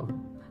do.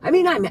 I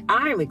mean,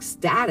 I'm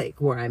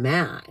ecstatic where I'm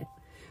at,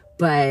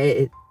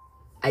 but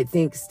I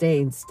think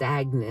staying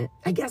stagnant.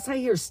 I guess I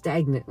hear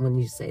stagnant when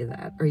you say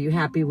that. Are you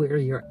happy where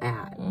you're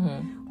at?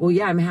 Well,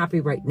 yeah, I'm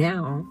happy right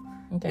now.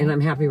 Okay. And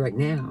I'm happy right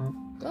now.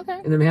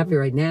 Okay. And I'm happy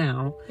right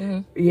now,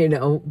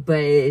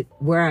 but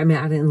where I'm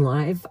at in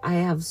life, I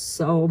have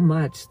so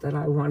much that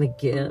I want to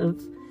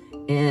give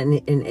and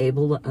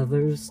enable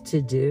others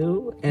to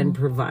do and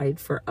provide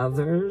for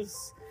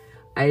others.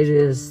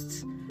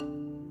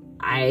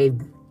 I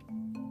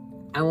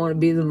want to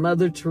be the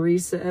Mother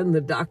Teresa and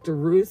the Dr.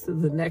 Ruth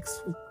of the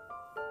next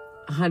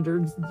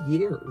 100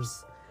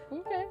 years.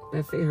 Okay.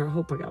 I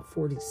hope I got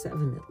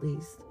 47 at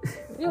least.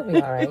 You'll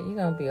be all right. You're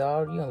gonna be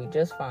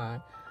just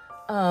fine.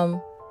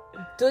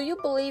 Do you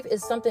believe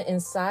it's something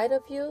inside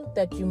of you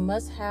that you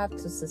must have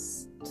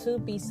to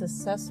be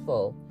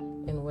successful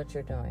in what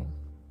you're doing?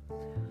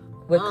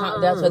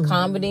 That's with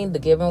comedy, the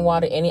Giving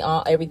Water,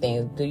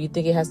 everything. Do you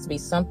think it has to be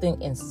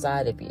something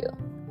inside of you?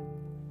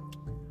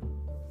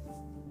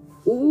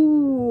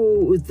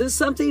 Ooh, there's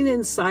something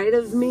inside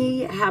of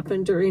me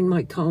happened during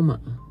my coma.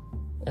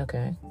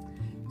 Okay.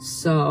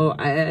 So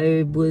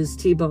I was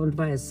T-boned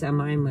by a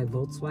semi in my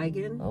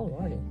Volkswagen. Oh,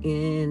 Lordy.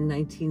 In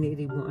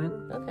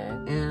 1981. Okay.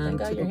 And thank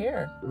God you're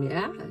here.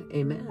 Yeah,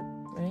 amen.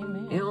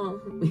 Amen. You know,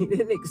 he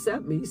didn't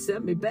accept me, he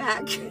sent me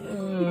back.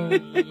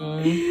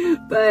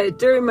 Mm-hmm. But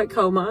during my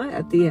coma,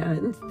 at the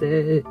end,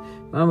 the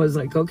mom was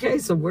like, okay,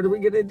 so what are we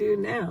going to do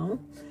now?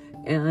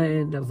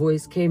 And a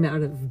voice came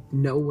out of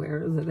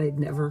nowhere that I'd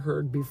never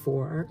heard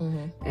before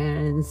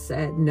and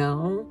said,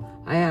 no,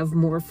 I have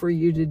more for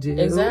you to do.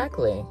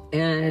 Exactly.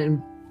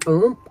 And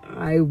boom,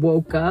 I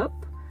woke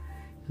up,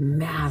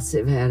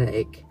 massive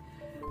headache.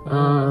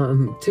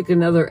 Took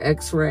another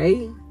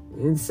x-ray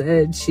and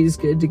said she's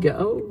good to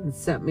go, and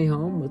sent me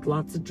home with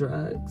lots of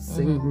drugs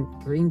and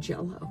green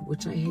jello,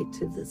 which I hate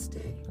to this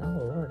day. Oh,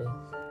 Lordy.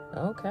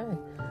 Okay.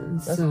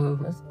 And That's good.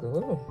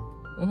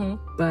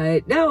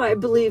 But no, I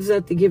believe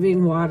that the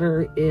Giving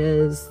Water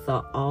is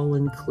the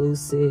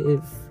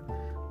all-inclusive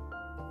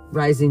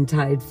rising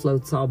tide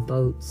floats all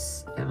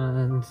boats,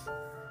 and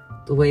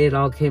the way it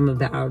all came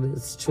about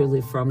is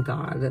truly from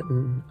God,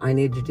 and I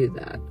need to do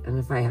that. And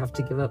if I have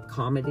to give up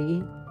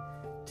comedy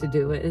to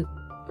do it,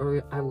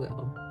 or I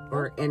will,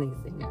 or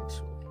anything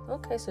actually.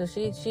 Okay, so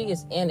she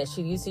is in it.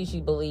 You see she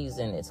believes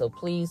in it. So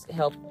please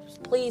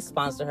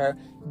sponsor her.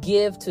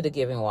 Give to the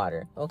Giving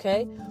Water.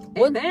 Okay?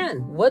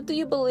 Amen. What do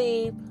you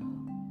believe?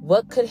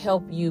 What could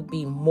help you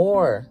be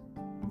more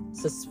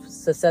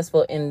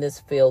successful in this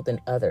field than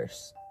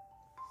others?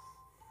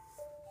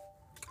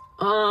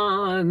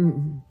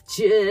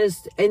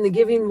 Just in the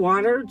Giving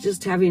Water,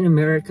 just having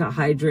America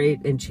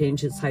hydrate and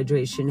change its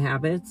hydration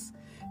habits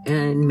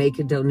and make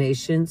a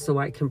donation so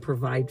I can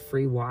provide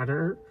free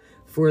water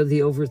for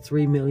the over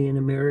 3 million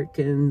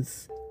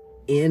Americans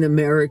in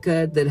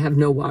America that have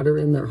no water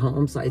in their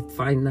homes. I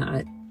find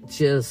that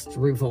just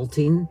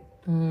revolting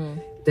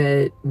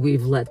that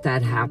we've let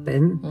that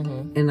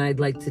happen. And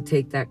I'd like to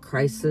take that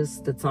crisis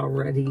that's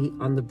already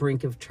on the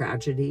brink of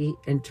tragedy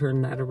and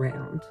turn that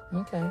around.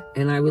 Okay.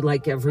 And I would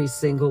like every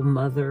single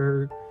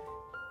mother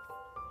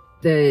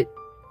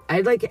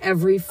I'd like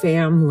every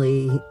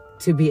family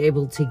to be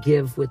able to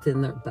give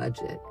within their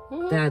budget.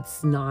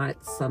 That's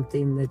not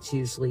something that's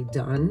usually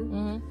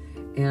done.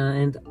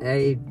 And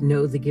I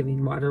know the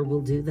Giving Water will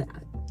do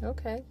that.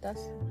 Okay,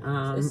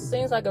 it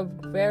seems like a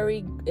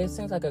great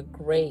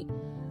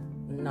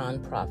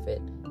nonprofit.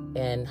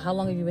 And how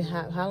long have you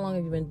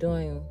been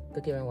doing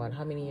the Giving Water?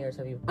 How many years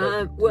have you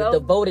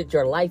devoted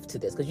your life to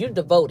this? Because you're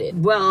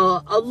devoted.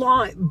 Well, a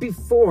lot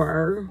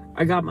before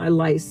I got my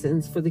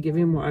license for the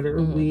Giving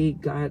Water, we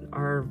got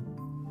our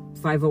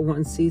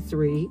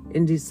 501c3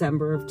 in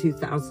December of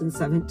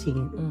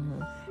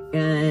 2017.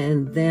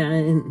 And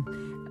then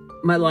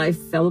my life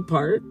fell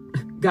apart.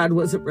 God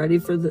wasn't ready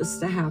for this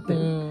to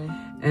happen.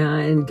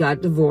 And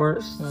got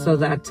divorced. So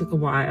that took a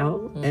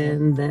while.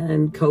 And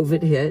then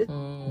COVID hit.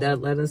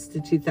 That led us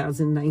to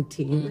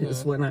 2019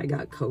 is when I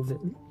got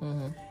COVID.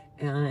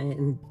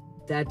 And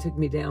that took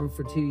me down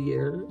for 2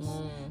 years.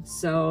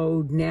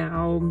 So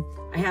now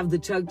I have the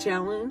Chug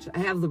Challenge. I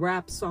have the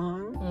rap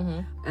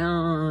song.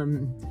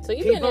 So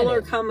people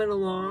are coming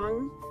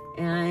along,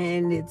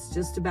 and it's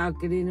just about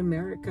getting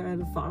America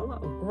to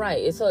follow.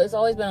 Right. So it's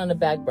always been on the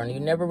back burner.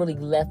 You never really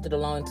left it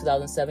alone in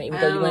 2007, even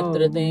though you went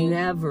through the thing.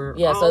 Never.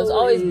 Yeah. So it's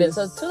always been.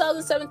 So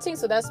 2017.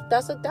 So that's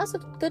a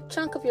good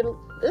chunk of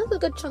That's a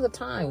good chunk of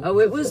time. Oh,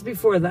 it was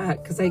before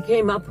that, because I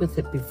came up with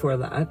it before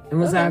that and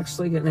was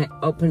actually going to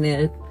open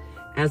it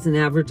as an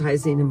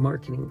advertising and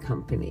marketing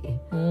company.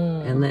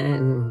 And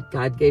then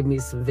God gave me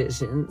some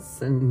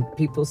visions and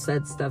people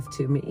said stuff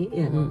to me,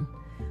 and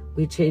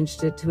we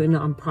changed it to a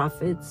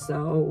nonprofit,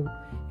 so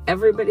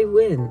everybody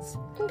wins.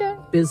 Okay.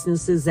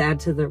 Businesses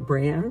add to their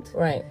brand.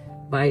 Right.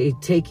 By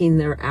taking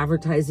their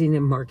advertising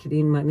and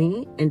marketing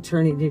money and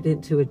turning it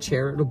into a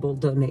charitable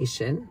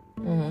donation.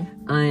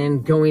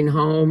 And going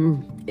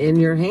home in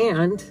your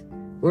hand,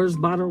 where's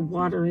bottled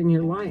water in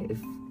your life?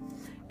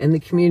 And the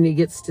community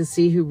gets to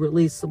see who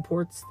really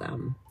supports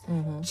them.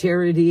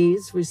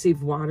 Charities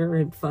receive water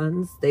and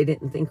funds they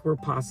didn't think were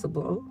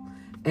possible.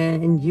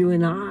 And you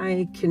and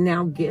I can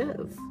now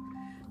give.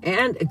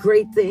 And a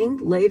great thing,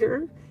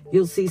 later,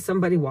 you'll see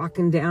somebody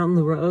walking down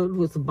the road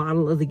with a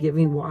bottle of the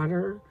Giving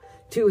Water.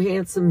 2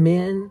 handsome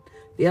men.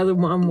 The other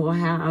one will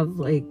have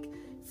like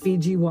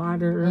Fiji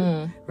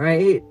water,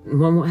 right? And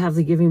one will have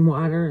the giving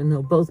water, and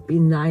they'll both be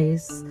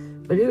nice.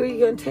 But who are you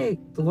going to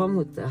take? The one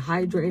with the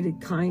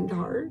hydrated, kind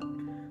heart,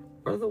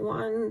 or the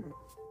one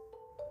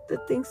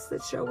that thinks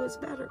that show is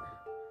better?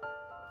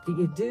 Do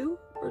you do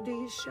or do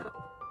you show?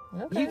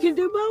 Okay. You can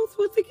do both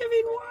with the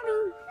giving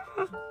water.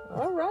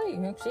 All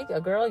right. She, a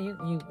girl, you're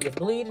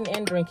bleeding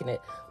and drinking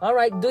it. All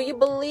right. Do you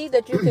believe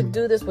that you could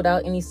do this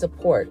without any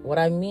support? What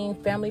I mean,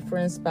 family,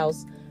 friends,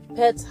 spouse,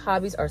 pets,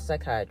 hobbies, or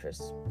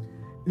psychiatrists?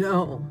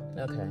 No.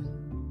 Okay.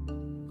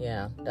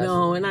 Yeah.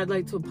 No, and I'd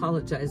like to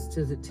apologize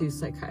to the 2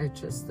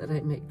 psychiatrists that I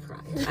made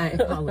cry. I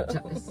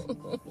apologize.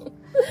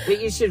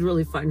 But you should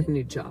really find a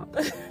new job.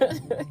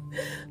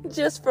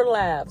 Just for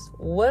laughs,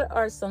 what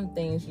are some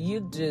things you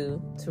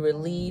do to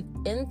relieve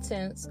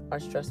intense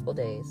or stressful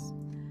days?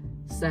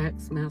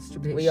 Sex,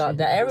 masturbation, We all,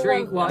 everyone,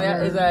 drink water.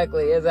 Yeah,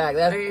 exactly.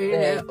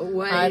 That's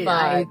high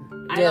five.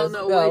 I don't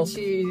know go. what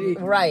you...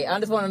 Right. I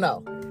just want to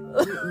know.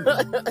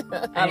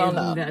 I don't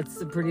know. That's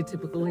a pretty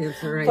typical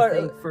answer, I For-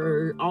 think,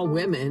 for all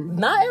women.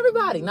 Not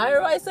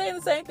everybody's saying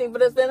the same thing,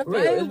 but it's been a few.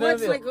 Right? It's been a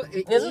What's few. like,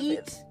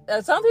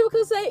 eat? Some people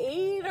could say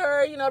eat,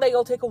 or they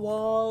go take a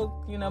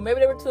walk.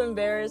 Maybe they were too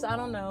embarrassed. I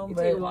don't know. You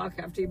But take a walk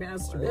after you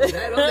masturbate.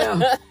 I don't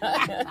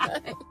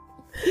know.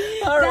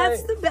 All right.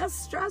 That's the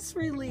best stress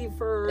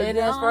reliever. It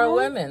is for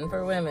women.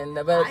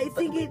 But I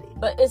think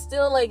but it's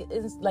still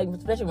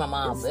especially my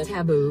mom. it's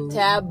taboo.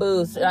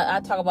 Taboos. I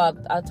talk about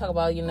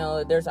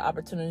there's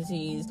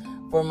opportunities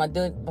for my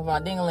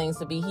dinglings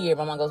to be here.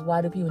 My mom goes,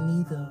 why do people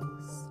need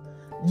those?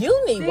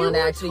 You need one,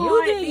 actually.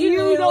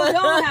 You don't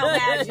know how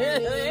bad you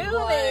need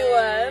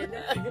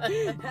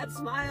one. That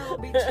smile will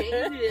be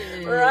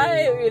changing.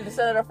 Right.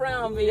 Instead of a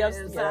frown, be Yes,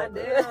 I do.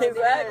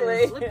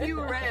 Exactly. Yes. Flip you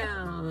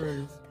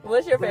around.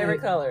 What's your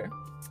favorite color?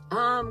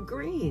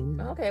 Green.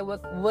 Okay.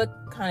 What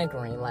kind of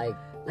green? Like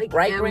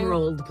bright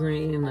emerald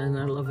green, and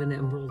I love an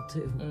emerald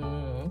too.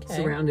 Okay.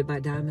 Surrounded by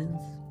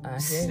diamonds. I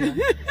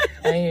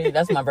hear you.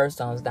 That's my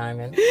birthstone's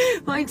diamond.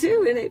 Mine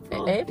too, in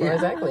April. April, Yeah.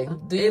 exactly.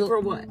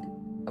 April what?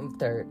 I'm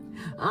 3rd.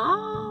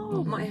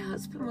 Oh, my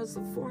husband was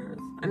the 4th.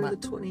 I'm the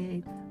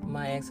 28th.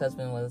 My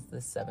ex-husband was the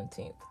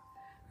 17th.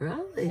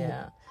 Really?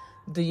 Yeah.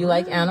 Do you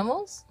like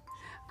animals?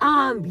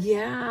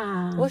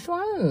 Yeah. Which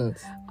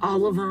ones?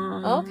 All of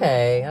them.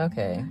 Okay.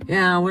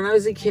 Yeah, when I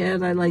was a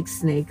kid, I liked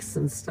snakes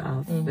and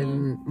stuff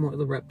and more of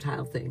the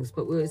reptile things,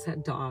 but we always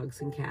had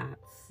dogs and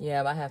cats.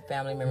 Yeah, I have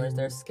family members,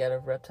 they're scared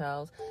of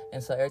reptiles,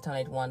 and so every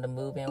time they wanted to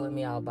move in with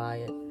me, I'll buy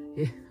it.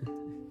 Yeah.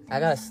 I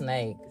got a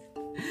snake.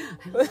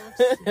 I love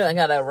snakes. I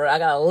got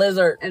a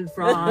lizard. And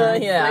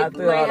frogs. Yeah, like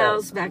my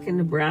house back in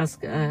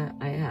Nebraska,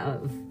 I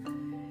have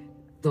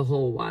the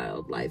whole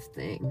wildlife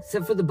thing.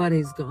 Except for the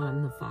bunny's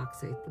gone. The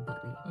fox ate the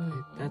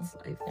bunny. That's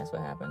life. That's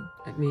what happened.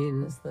 I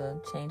mean, It's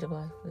the change of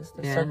life. It's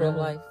the circle of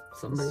life.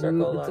 Somebody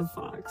circle moved of with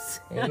the life.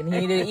 fox. He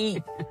needed to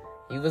eat.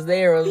 He was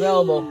there,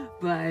 available.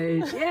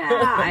 But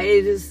yeah,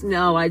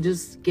 I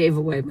just gave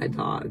away my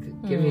dog.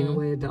 Giving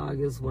away a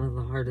dog is one of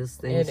the hardest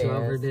things you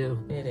ever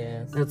do. It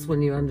is. That's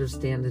when you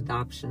understand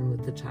adoption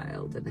with the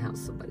child and how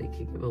somebody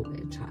could give away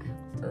a child.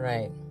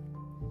 Right.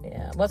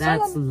 Yeah. Well,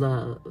 That's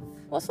love.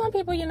 some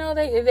people,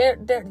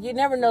 they're you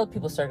never know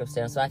people's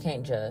circumstance, so I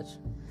can't judge.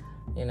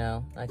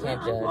 I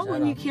can't judge. Well,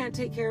 when you can't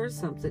take care of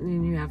something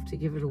and you have to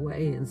give it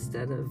away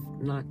instead of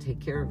not take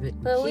care of it,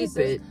 But at keep least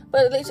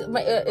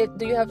it.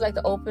 do you have like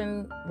the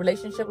open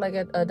relationship like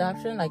at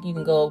adoption? Like you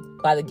can go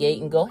by the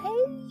gate and go,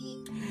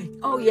 hey.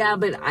 Oh yeah,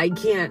 but I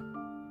can't.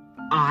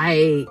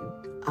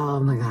 Oh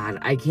my God,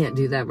 I can't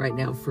do that right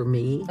now for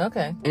me.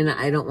 Okay. And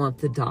I don't want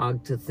the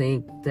dog to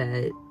think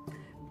that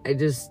I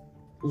just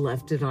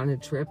left it on a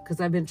trip because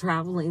I've been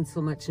traveling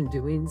so much and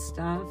doing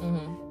stuff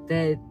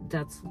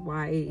that's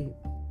why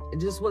it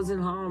just wasn't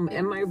home.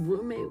 And my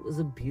roommate was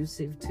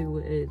abusive to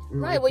it.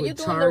 And Right. Well, you're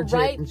doing the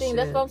right thing.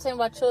 That's what I'm saying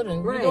about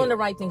children. Right. You're doing the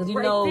right thing because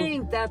you know. I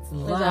think that's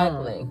love.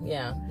 Exactly.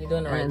 Yeah. You're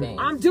doing the right And thing.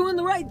 I'm doing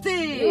the right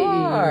thing. You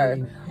are.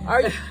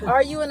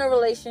 Are you in a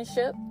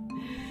relationship?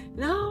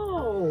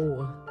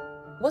 No.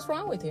 What's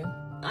wrong with you?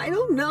 I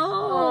don't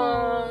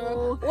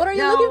know. What are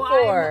you looking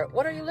for?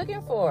 What are you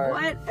looking for?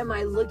 What am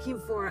I looking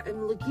for?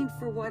 I'm looking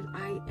for what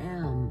I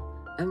am.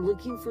 I'm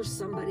looking for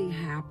somebody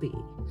happy.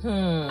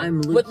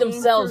 I'm looking with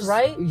themselves,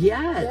 right?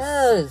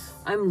 Yes.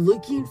 I'm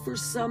looking for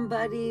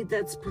somebody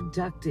that's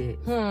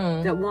productive,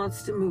 that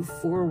wants to move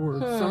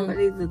forward,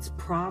 somebody that's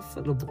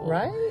profitable.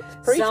 Right?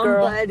 Preach,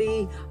 girl.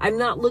 I'm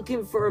not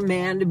looking for a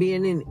man to be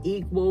in an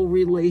equal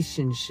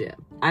relationship.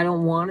 I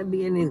don't want to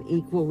be in an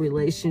equal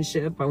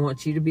relationship. I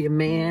want you to be a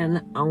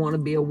man. I want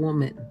to be a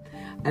woman.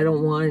 I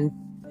don't want...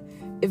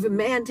 If a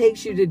man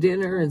takes you to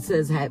dinner and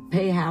says,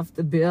 pay half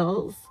the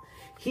bills,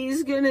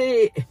 there's going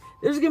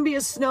to be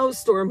a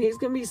snowstorm. He's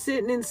going to be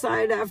sitting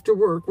inside after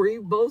work where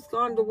you've both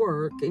gone to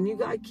work and you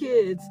got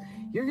kids.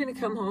 You're going to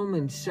come home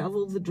and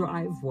shovel the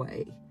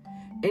driveway.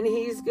 And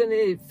he's going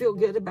to feel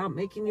good about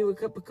making you a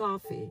cup of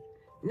coffee.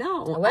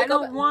 No, I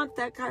don't want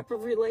that type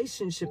of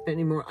relationship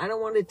anymore. I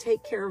don't want to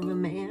take care of a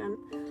man.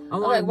 I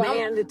want a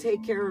man to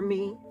take care of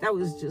me. That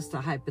was just a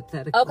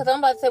hypothetical. Oh, because I'm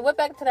about to say, what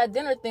back to that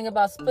dinner thing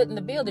about splitting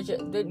the bill? Did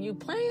you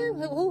plan?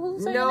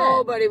 Who's saying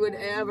Nobody would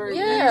ever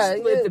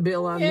split the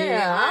bill on me.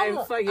 I'm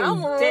fucking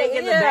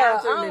taking the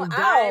bathroom and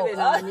diving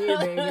on you,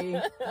 baby.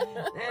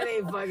 That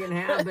ain't fucking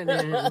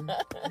happening.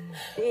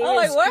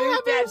 What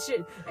happened? That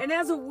shit. And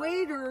as a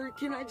waiter,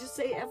 can I just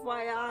say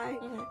FYI,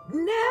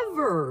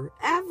 never,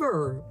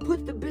 ever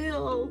put the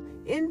bill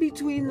in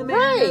between the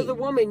man and the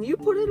woman. You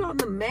put it on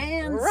the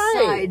man's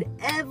side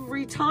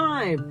every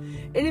time.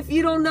 And if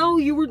you don't know,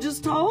 you were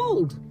just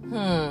told.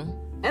 And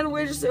the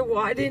waiter said, well,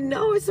 I didn't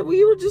know. I said, well,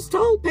 you were just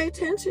told. Pay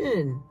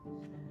attention.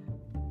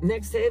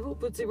 Next table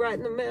puts it right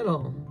in the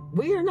middle.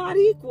 We are not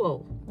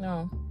equal.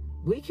 No.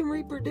 We can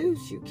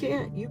reproduce. You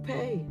can't. You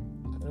pay.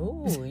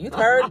 Ooh, you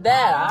heard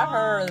that. I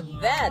heard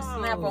that.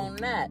 Snap on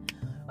that.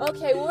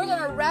 Okay, we're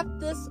going to wrap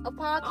this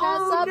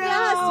podcast up. No,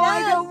 Yes.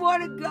 I don't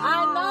want to go.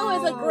 I know.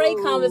 It's a great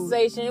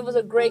conversation. It was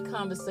a great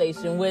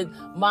conversation with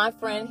my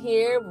friend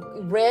here,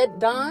 Red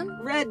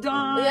Dawn. Red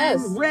Dawn.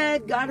 Yes.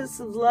 Red Goddess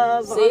of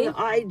Love See?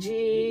 on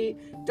IG.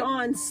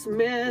 Dawn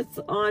Smith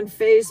on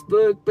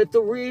Facebook. But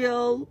the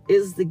real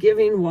is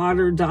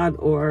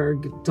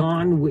thegivingwater.org.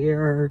 Dawn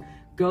Weir.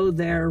 Go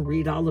there,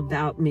 read all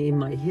about me,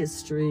 my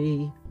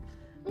history.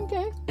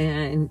 Okay.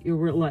 And you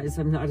realize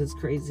I'm not as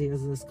crazy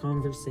as this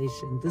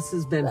conversation. This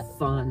has been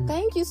fun.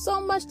 Thank you so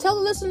much. Tell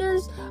the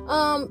listeners,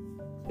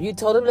 you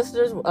told the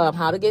listeners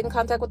how to get in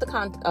contact with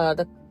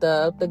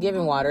the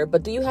Giving Water,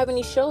 but do you have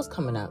any shows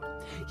coming up?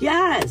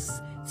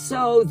 Yes.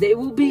 So they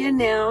will be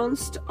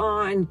announced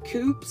on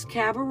Coops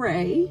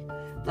Cabaret,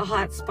 the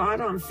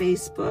hotspot on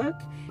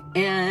Facebook,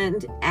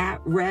 and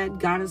at Red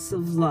Goddess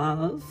of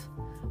Love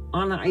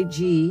on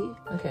IG.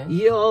 Okay.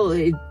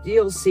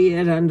 You'll see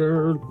it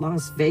under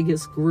Las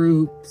Vegas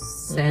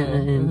groups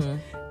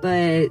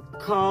but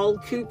call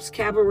Coops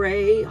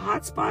Cabaret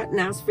Hotspot and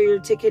ask for your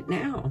ticket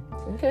now.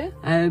 Okay.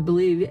 I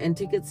believe, and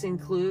tickets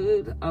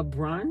include a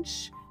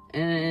brunch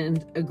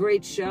and a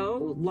great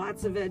show,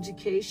 lots of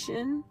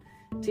education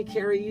to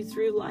carry you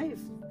through life.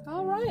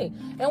 All right.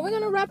 And we're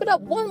going to wrap it up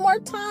one more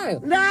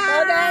time. No!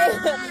 Okay.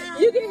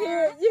 You can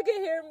hear,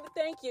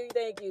 thank you.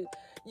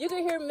 You can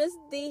hear Miss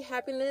D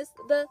Happiness,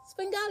 the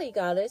Svengali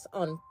Goddess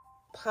on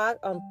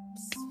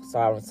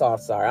sorry.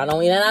 I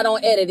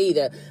don't edit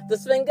either. The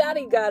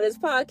Svengali Goddess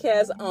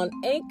podcast on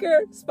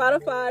Anchor,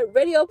 Spotify,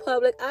 Radio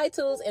Public,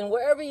 iTunes, and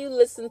wherever you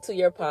listen to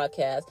your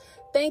podcast.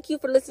 Thank you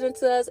for listening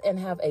to us and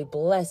have a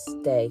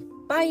blessed day.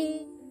 Bye.